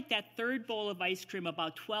much like that third bowl of ice cream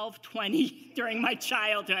about 12:20 during my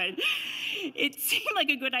childhood, it seemed like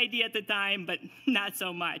a good idea at the time, but not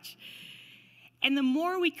so much. And the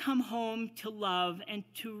more we come home to love and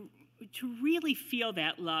to really feel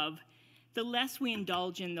that love, the less we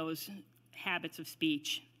indulge in those habits of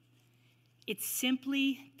speech. It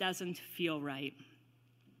simply doesn't feel right.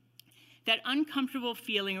 That uncomfortable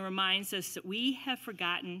feeling reminds us that we have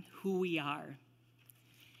forgotten who we are.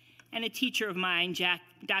 And a teacher of mine,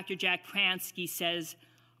 Dr. Jack Pransky, says,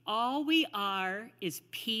 all we are is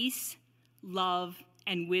peace, love,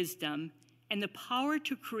 and wisdom, and the power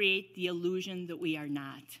to create the illusion that we are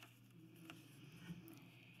not.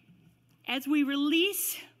 As we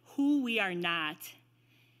release who we are not,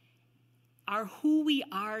 our who we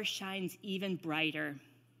are shines even brighter.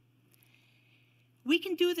 We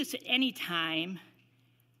can do this at any time,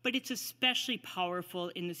 but it's especially powerful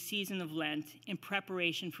in the season of Lent in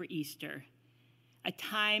preparation for Easter, a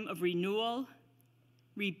time of renewal,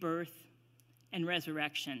 rebirth, and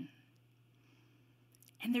resurrection.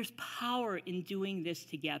 And there's power in doing this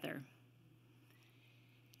together.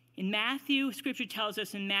 In Matthew, Scripture tells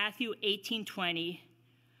us in Matthew 18:20,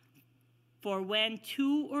 for when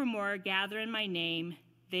two or more gather in my name,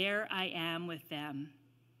 there I am with them.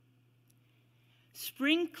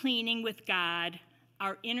 Spring cleaning with God,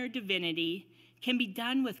 our inner divinity, can be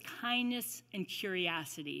done with kindness and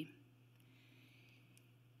curiosity.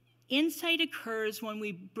 Insight occurs when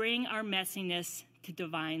we bring our messiness to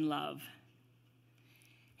divine love.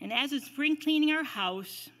 And as it's spring cleaning our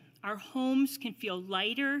house, our homes can feel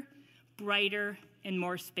lighter, brighter, and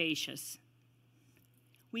more spacious.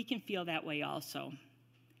 We can feel that way also.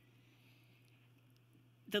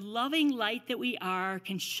 the loving light that we are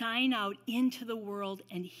can shine out into the world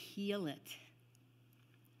and heal it.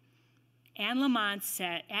 Anne Lamott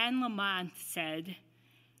said,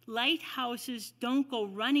 lighthouses don't go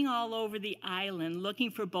running all over the island looking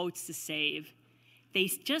for boats to save. They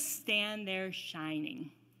just stand there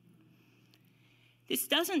shining. This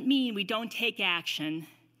doesn't mean we don't take action,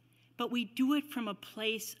 but we do it from a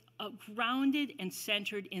place grounded and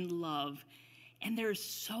centered in love. And there's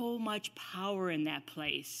so much power in that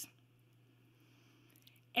place.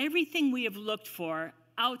 Everything we have looked for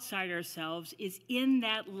outside ourselves is in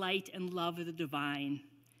that light and love of the divine,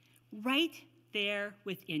 right there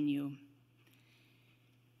within you.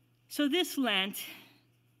 So this Lent,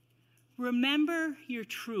 remember your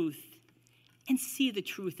truth and see the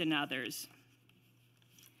truth in others.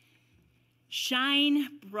 Shine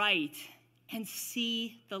bright and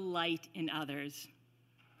see the light in others.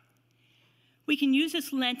 We can use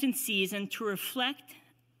this Lenten season to reflect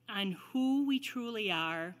on who we truly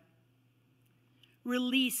are,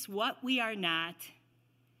 release what we are not,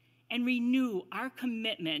 and renew our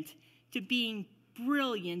commitment to being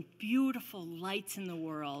brilliant, beautiful lights in the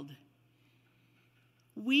world.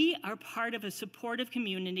 We are part of a supportive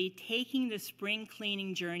community taking the spring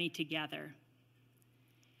cleaning journey together.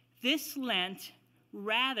 This Lent,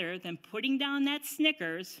 rather than putting down that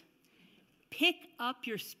Snickers, pick up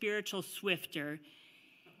your spiritual swifter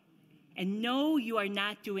and know you are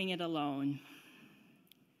not doing it alone.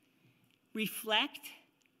 Reflect,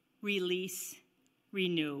 release,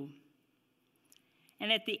 renew.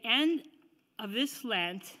 And at the end of this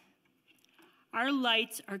Lent, our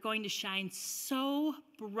lights are going to shine so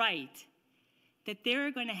bright that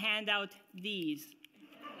they're going to hand out these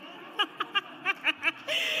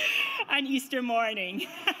on Easter morning.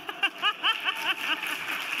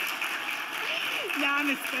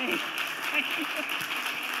 Namaste.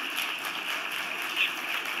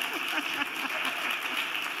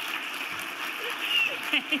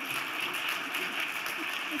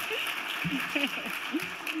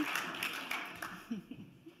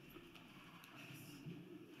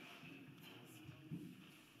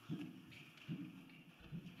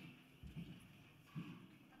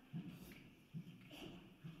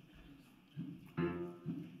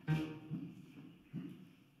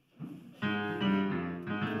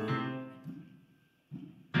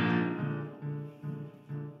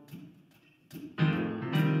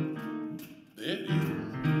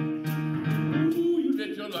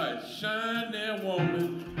 Shine there,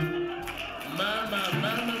 woman. My.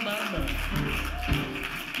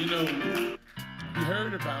 You know, you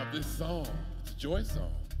heard about this song. It's a joy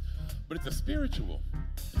song, but it's a spiritual.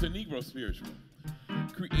 It's a Negro spiritual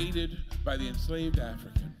created by the enslaved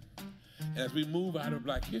African. And as we move out of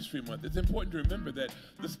Black History Month, it's important to remember that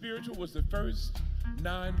the spiritual was the first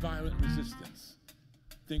nonviolent resistance.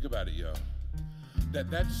 Think about it, y'all.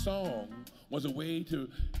 That song was a way to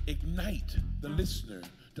ignite the listener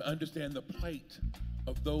to understand the plight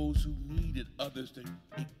of those who needed others to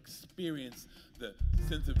experience the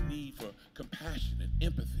sense of need for compassion and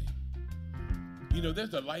empathy. You know,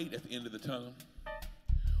 there's a light at the end of the tunnel.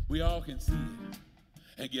 We all can see it.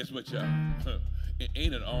 And guess what, y'all? It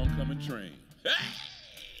ain't an oncoming train. Hey!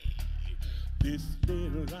 This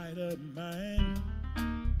little light of mine,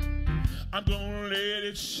 I'm gonna let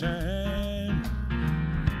it shine.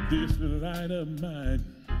 This little light of mine,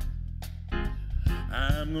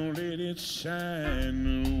 I'm gonna let it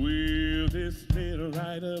shine. Will this little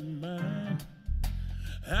light of mine,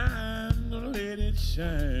 I'm gonna let it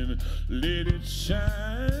shine. Let it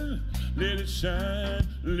shine, let it shine,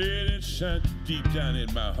 let it shine. Deep down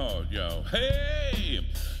in my heart, y'all. Hey,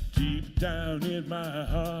 deep down in my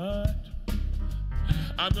heart,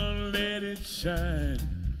 I'm gonna let it shine.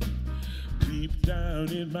 Deep down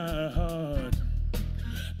in my heart,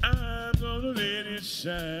 I'm gonna let it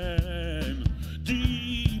shine.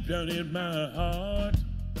 Deep down in my heart,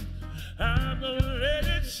 I'm gonna let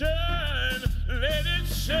it shine. Let it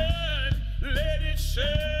shine, let it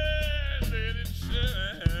shine, let it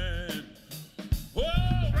shine.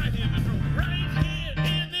 Whoa, right here in this room, right here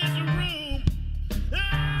in this room.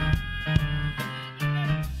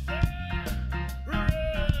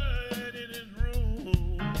 Right in this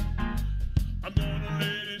room. I'm gonna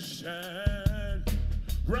let it shine.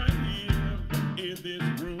 Right here in this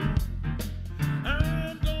room.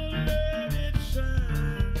 I'm gonna let it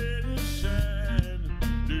shine, let it shine,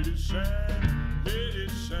 let it shine.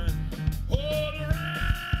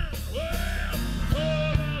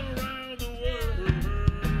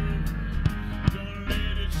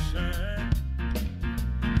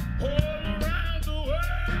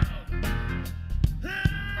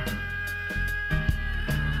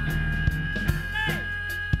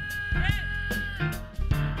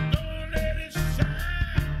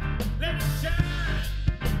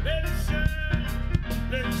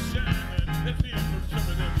 Let's hear it for some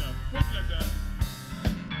of them now. What's that down?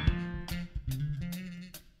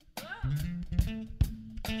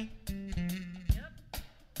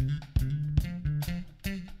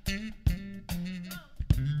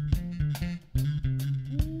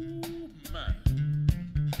 Ooh, my.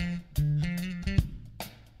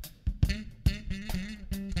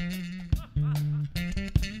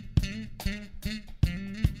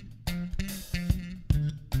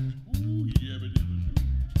 Ooh, yeah, but this is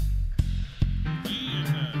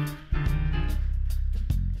yeah.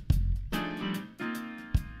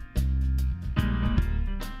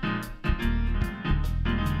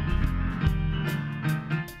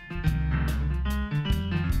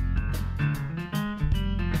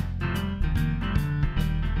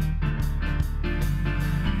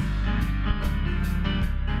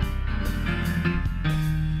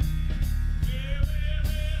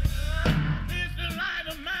 It's the light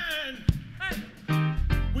of mine.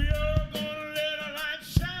 We all gonna let our light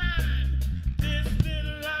shine. This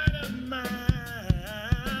little light of mine,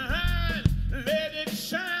 let it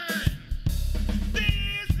shine.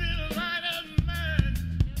 This little light of mine,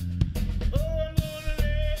 oh, I'm gonna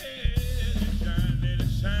let it shine, let it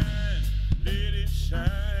shine, let it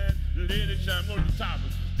shine, let it shine. Go to the top.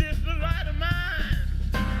 This little light of mine,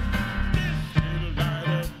 this little light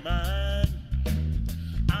of mine.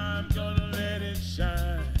 I'm gonna let it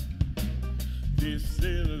shine. This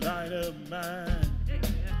little light of mine.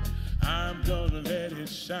 I'm gonna let it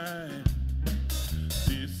shine.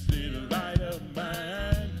 This little light of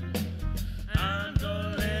mine. I'm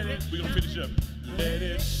gonna let it. We're gonna finish up. Let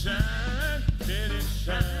it shine. Let it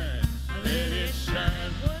shine. Let it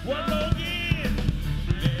shine. One more again.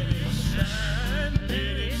 Let it shine.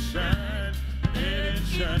 Let it shine. Let it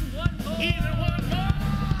shine. Even one more.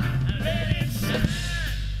 Let it shine.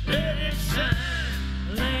 Let it shine.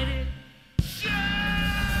 Let it shine.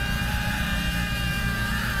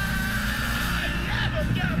 Never,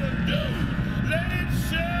 never do. Let it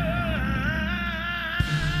shine.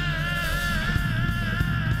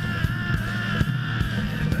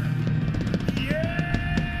 Yeah.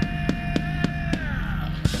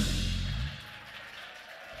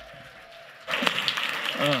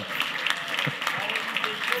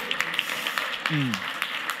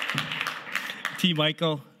 T.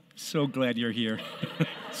 Michael, so glad you're here.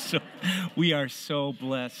 We are so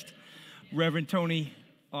blessed. Reverend Tony,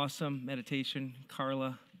 awesome meditation.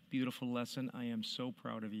 Carla, beautiful lesson. I am so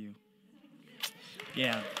proud of you.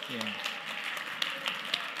 Yeah.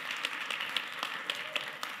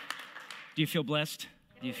 Do you feel blessed?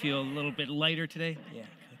 Do you feel a little bit lighter today? Yeah.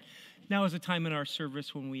 Good. Now is a time in our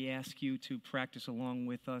service when we ask you to practice along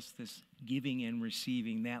with us this giving and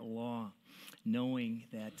receiving, that law, knowing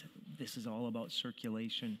that this is all about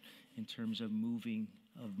circulation in terms of moving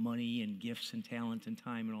of money and gifts and talent and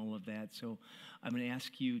time and all of that. So I'm going to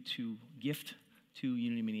ask you to gift to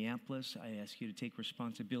Unity Minneapolis. I ask you to take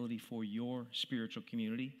responsibility for your spiritual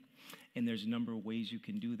community. And there's a number of ways you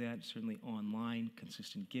can do that, certainly online,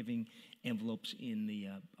 consistent giving, envelopes in the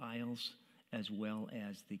aisles, as well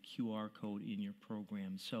as the QR code in your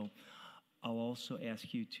program. So I'll also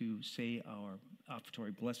ask you to say our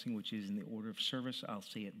offertory blessing, which is in the order of service. I'll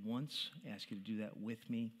say it once, ask you to do that with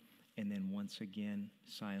me, and then once again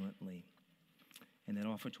silently. And that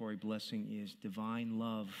offertory blessing is divine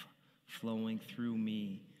love flowing through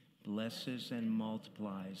me, blesses and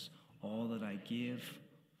multiplies all that I give,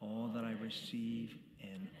 all that I receive,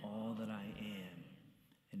 and all that I am.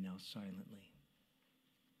 And now silently.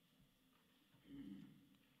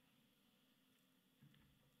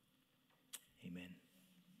 Amen.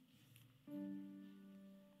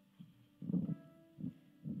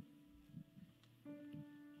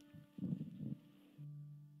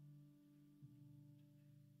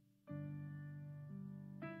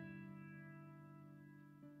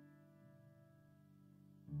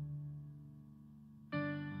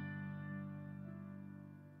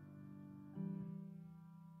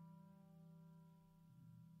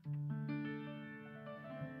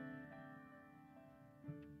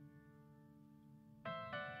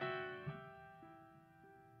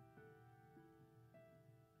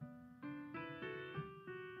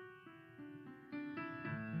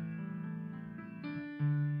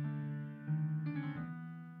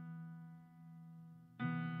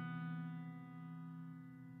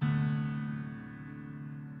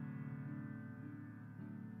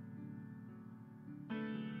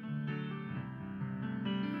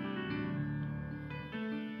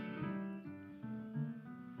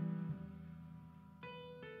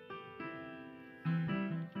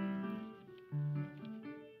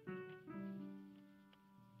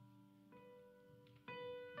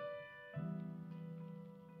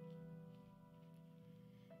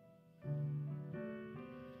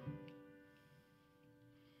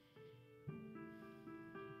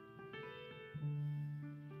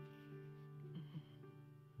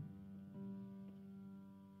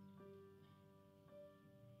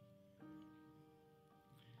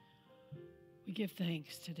 We give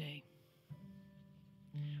thanks today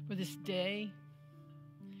for this day,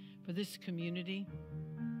 for this community,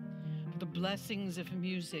 for the blessings of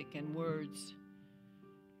music and words,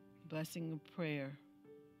 blessing of prayer.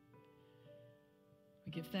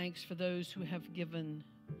 We give thanks for those who have given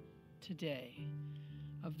today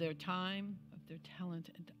of their time, of their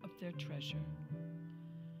talent, and of their treasure.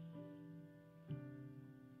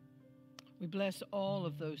 We bless all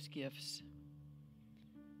of those gifts,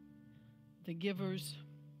 the givers,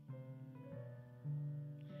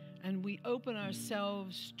 and we open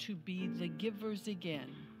ourselves to be the givers again,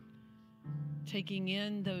 taking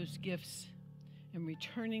in those gifts and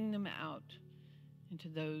returning them out into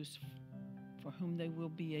those for whom they will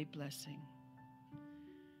be a blessing.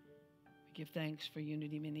 We give thanks for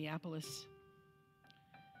Unity Minneapolis,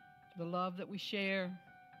 for the love that we share,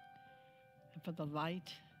 and for the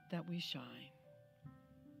light that we shine.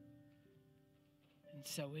 And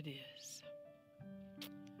so it is.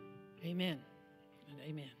 Amen and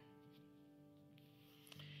amen.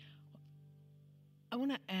 I want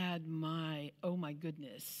to add my oh my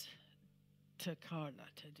goodness to Carla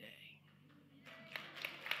today.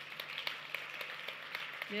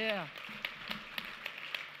 Yeah.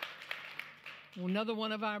 Well, another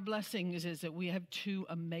one of our blessings is that we have two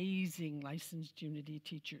amazing licensed Unity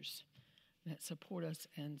teachers that support us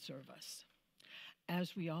and serve us,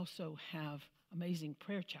 as we also have amazing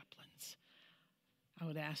prayer chaplains. I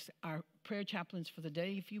would ask our prayer chaplains for the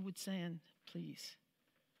day, if you would stand, please.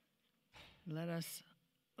 Let us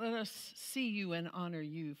see you and honor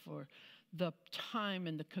you for the time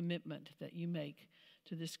and the commitment that you make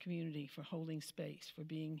to this community, for holding space, for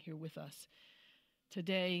being here with us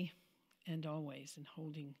today and always, and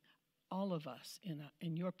holding all of us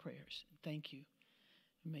in your prayers. Thank you.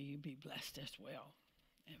 May you be blessed as well.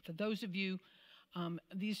 And for those of you,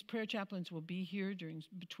 these prayer chaplains will be here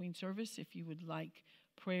between service. If you would like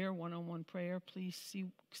prayer, one-on-one prayer, please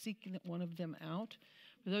seek one of them out.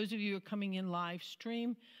 For those of you who are coming in live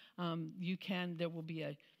stream, there will be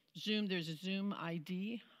there's a Zoom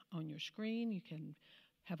ID on your screen. You can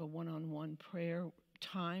have a one-on-one prayer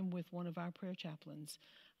time with one of our prayer chaplains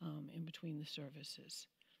in between the services.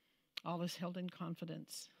 All is held in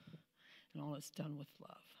confidence, and all is done with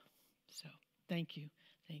love. So thank you.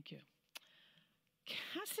 Thank you.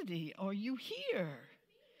 Cassidy, are you here?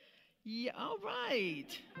 Yeah, all right.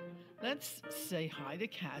 Let's say hi to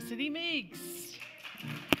Cassidy Meeks.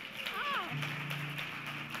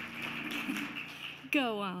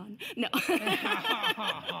 Go on. No.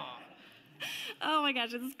 Oh my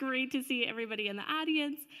gosh, it's great to see everybody in the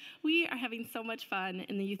audience. We are having so much fun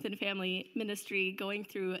in the Youth and Family Ministry going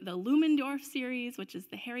through the Lumendorf series, which is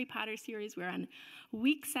the Harry Potter series. We're on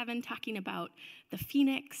week 7 talking about the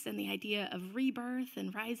phoenix and the idea of rebirth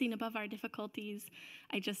and rising above our difficulties.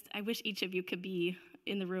 I wish each of you could be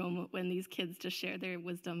in the room when these kids just share their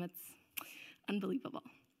wisdom. It's unbelievable.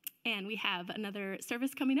 And we have another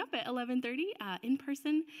service coming up at 11:30 in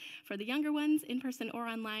person for the younger ones, in person or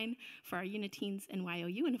online for our Uniteens and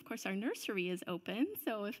YOU. And of course, our nursery is open.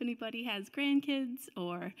 So if anybody has grandkids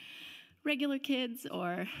or regular kids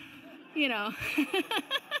or,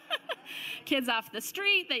 kids off the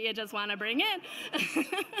street that you just want to bring in,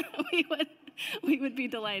 we would be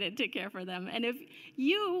delighted to care for them. And if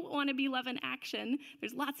you want to be Love in Action,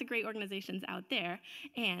 there's lots of great organizations out there,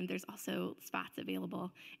 and there's also spots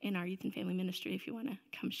available in our Youth and Family Ministry if you want to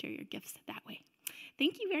come share your gifts that way.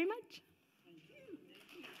 Thank you very much.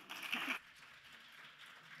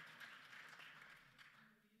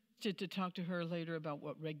 To talk to her later about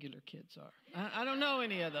what regular kids are. I don't know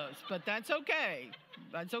any of those, but that's okay.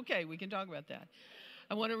 That's okay. We can talk about that.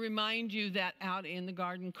 I want to remind you that out in the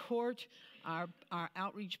garden court, our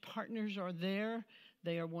outreach partners are there.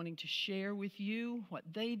 They are wanting to share with you what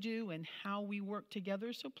they do and how we work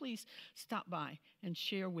together. So please stop by and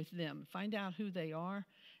share with them. Find out who they are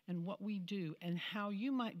and what we do and how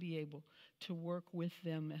you might be able to work with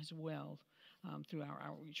them as well through our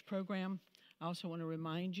outreach program. I also want to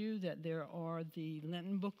remind you that there are the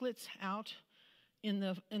Lenten booklets out in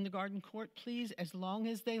the garden court. Please, as long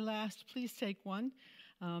as they last, please take one.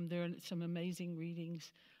 There are some amazing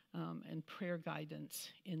readings and prayer guidance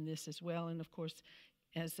in this as well. And of course,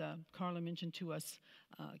 as Carla mentioned to us,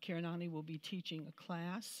 Karenani will be teaching a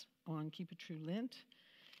class on Keep a True Lent.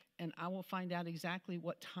 And I will find out exactly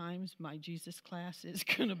what times my Jesus class is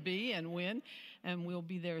going to be and when, and we'll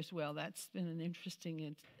be there as well. That's been an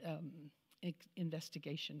interesting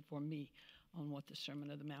investigation for me on what the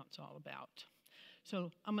Sermon on the Mount's all about.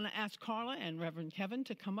 So I'm going to ask Carla and Reverend Kevin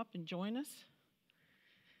to come up and join us.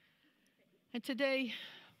 And today,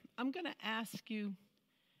 I'm going to ask you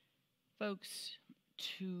folks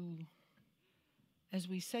to As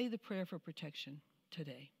we say the prayer for protection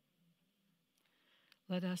today,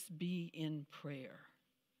 let us be in prayer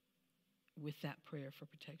with that prayer for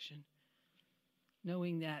protection,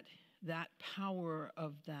 knowing that that power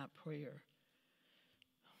of that prayer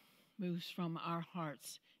moves from our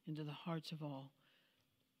hearts into the hearts of all,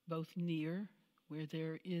 both near, where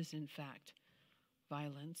there is, in fact,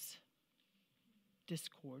 violence,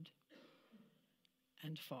 discord,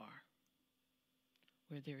 and far,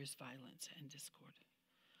 where there is violence and discord.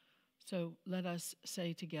 So let us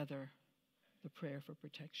say together the prayer for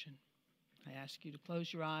protection. I ask you to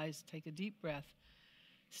close your eyes, take a deep breath,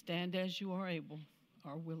 stand as you are able,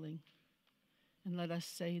 are willing, and let us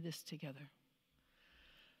say this together.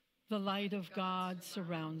 The light of God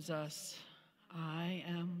surrounds us. I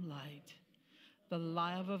am light. The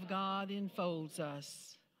love of God enfolds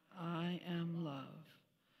us. I am love.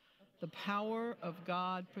 The power of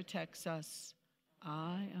God protects us.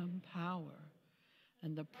 I am power.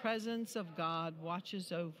 And the presence of God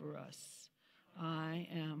watches over us. I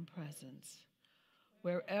am presence.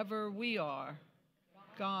 Wherever we are,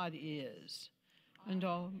 God is, and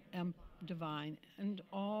all am divine, and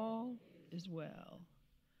all is well.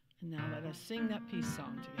 And now let us sing that peace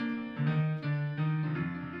song together.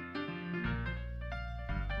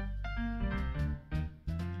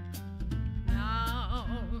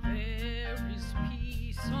 Now there is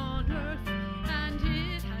peace on earth, and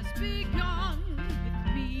it has begun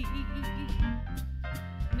with me.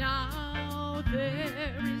 Now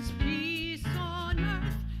there is peace on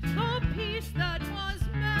earth, the peace that was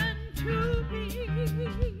meant to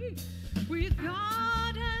be, with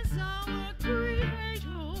God as our Creator,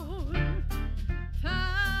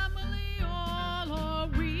 family all are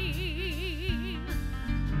we.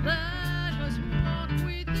 Let us walk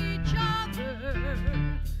with each other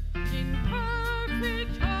in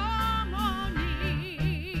perfect harmony.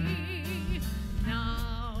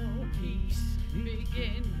 Now peace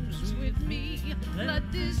begins with me.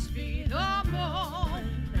 Let this be the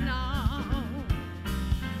moment now.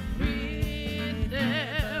 With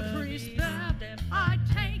every step I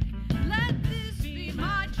take, let this be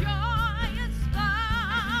my joyous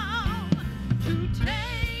vow. To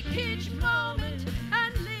take each moment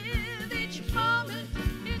and live each moment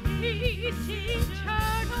in peace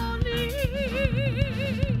eternally.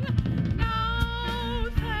 Now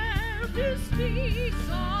there is peace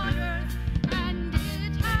on earth, and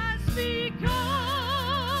it has begun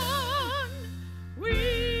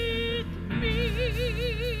with me.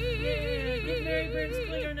 Give Mary Burns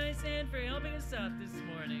Klinger a nice hand for helping us out this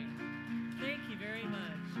morning. Thank you very much.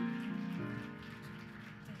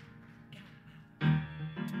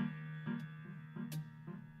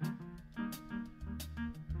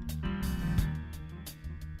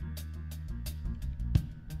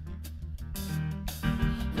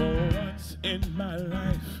 For once in my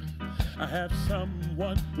life, I have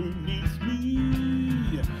someone who needs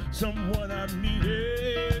me, someone I've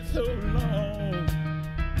needed so long.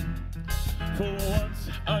 For once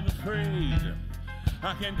unafraid,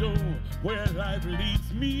 I can go where life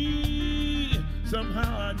leads me.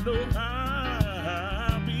 Somehow I know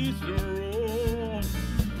I'll be strong.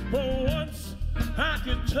 For once I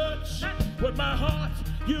can touch what my heart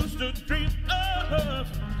used to dream of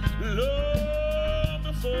long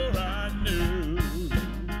before I knew.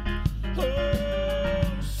 Oh,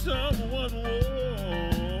 someone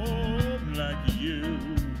warm like you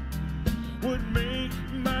would make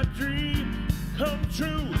my dream come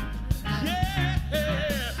true.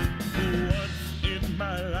 Yeah, once in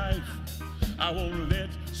my life, I won't let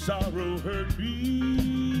sorrow hurt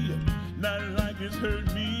me, not like it's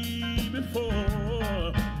hurt me before.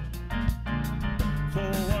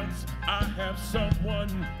 For once I have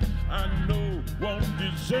someone I know won't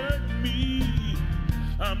desert me.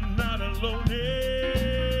 I'm not alone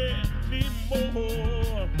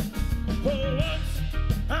anymore. For once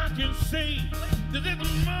I can say that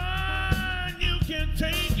it's mine, you can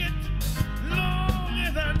take it. Long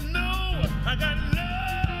as I know I got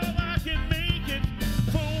love, I can make it.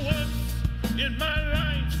 For once in my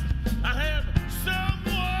life, I have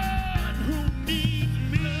someone who needs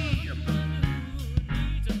me.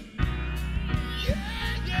 Yeah,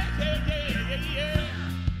 yeah, yeah, yeah, yeah.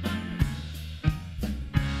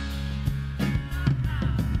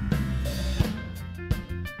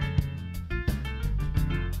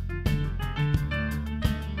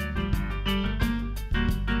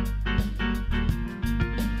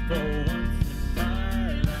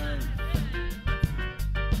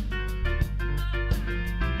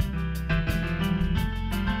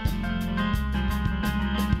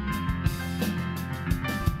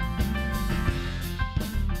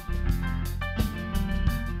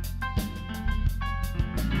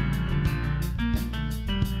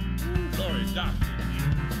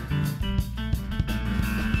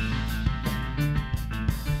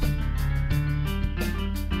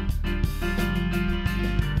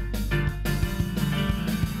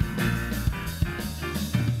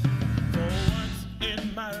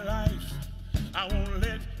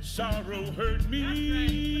 sorrow hurt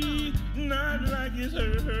me, not like it's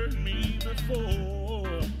hurt me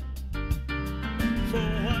before. For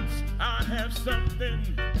once I have something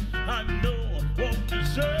I know won't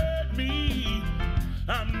desert me.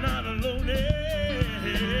 I'm not alone anymore.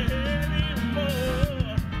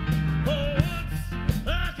 For once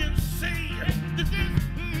I can say this is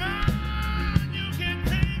mine. You can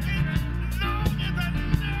take it long as I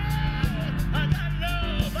know I got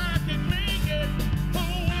love. I can make it.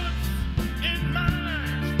 For once in my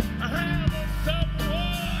life I have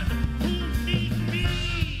someone who needs me.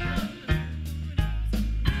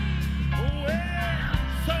 Well,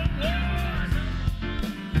 someone.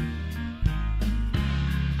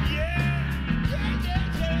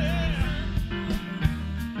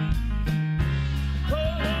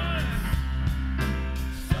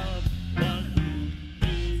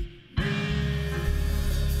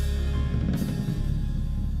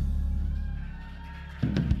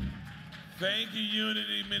 Thank you,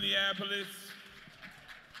 Unity Minneapolis.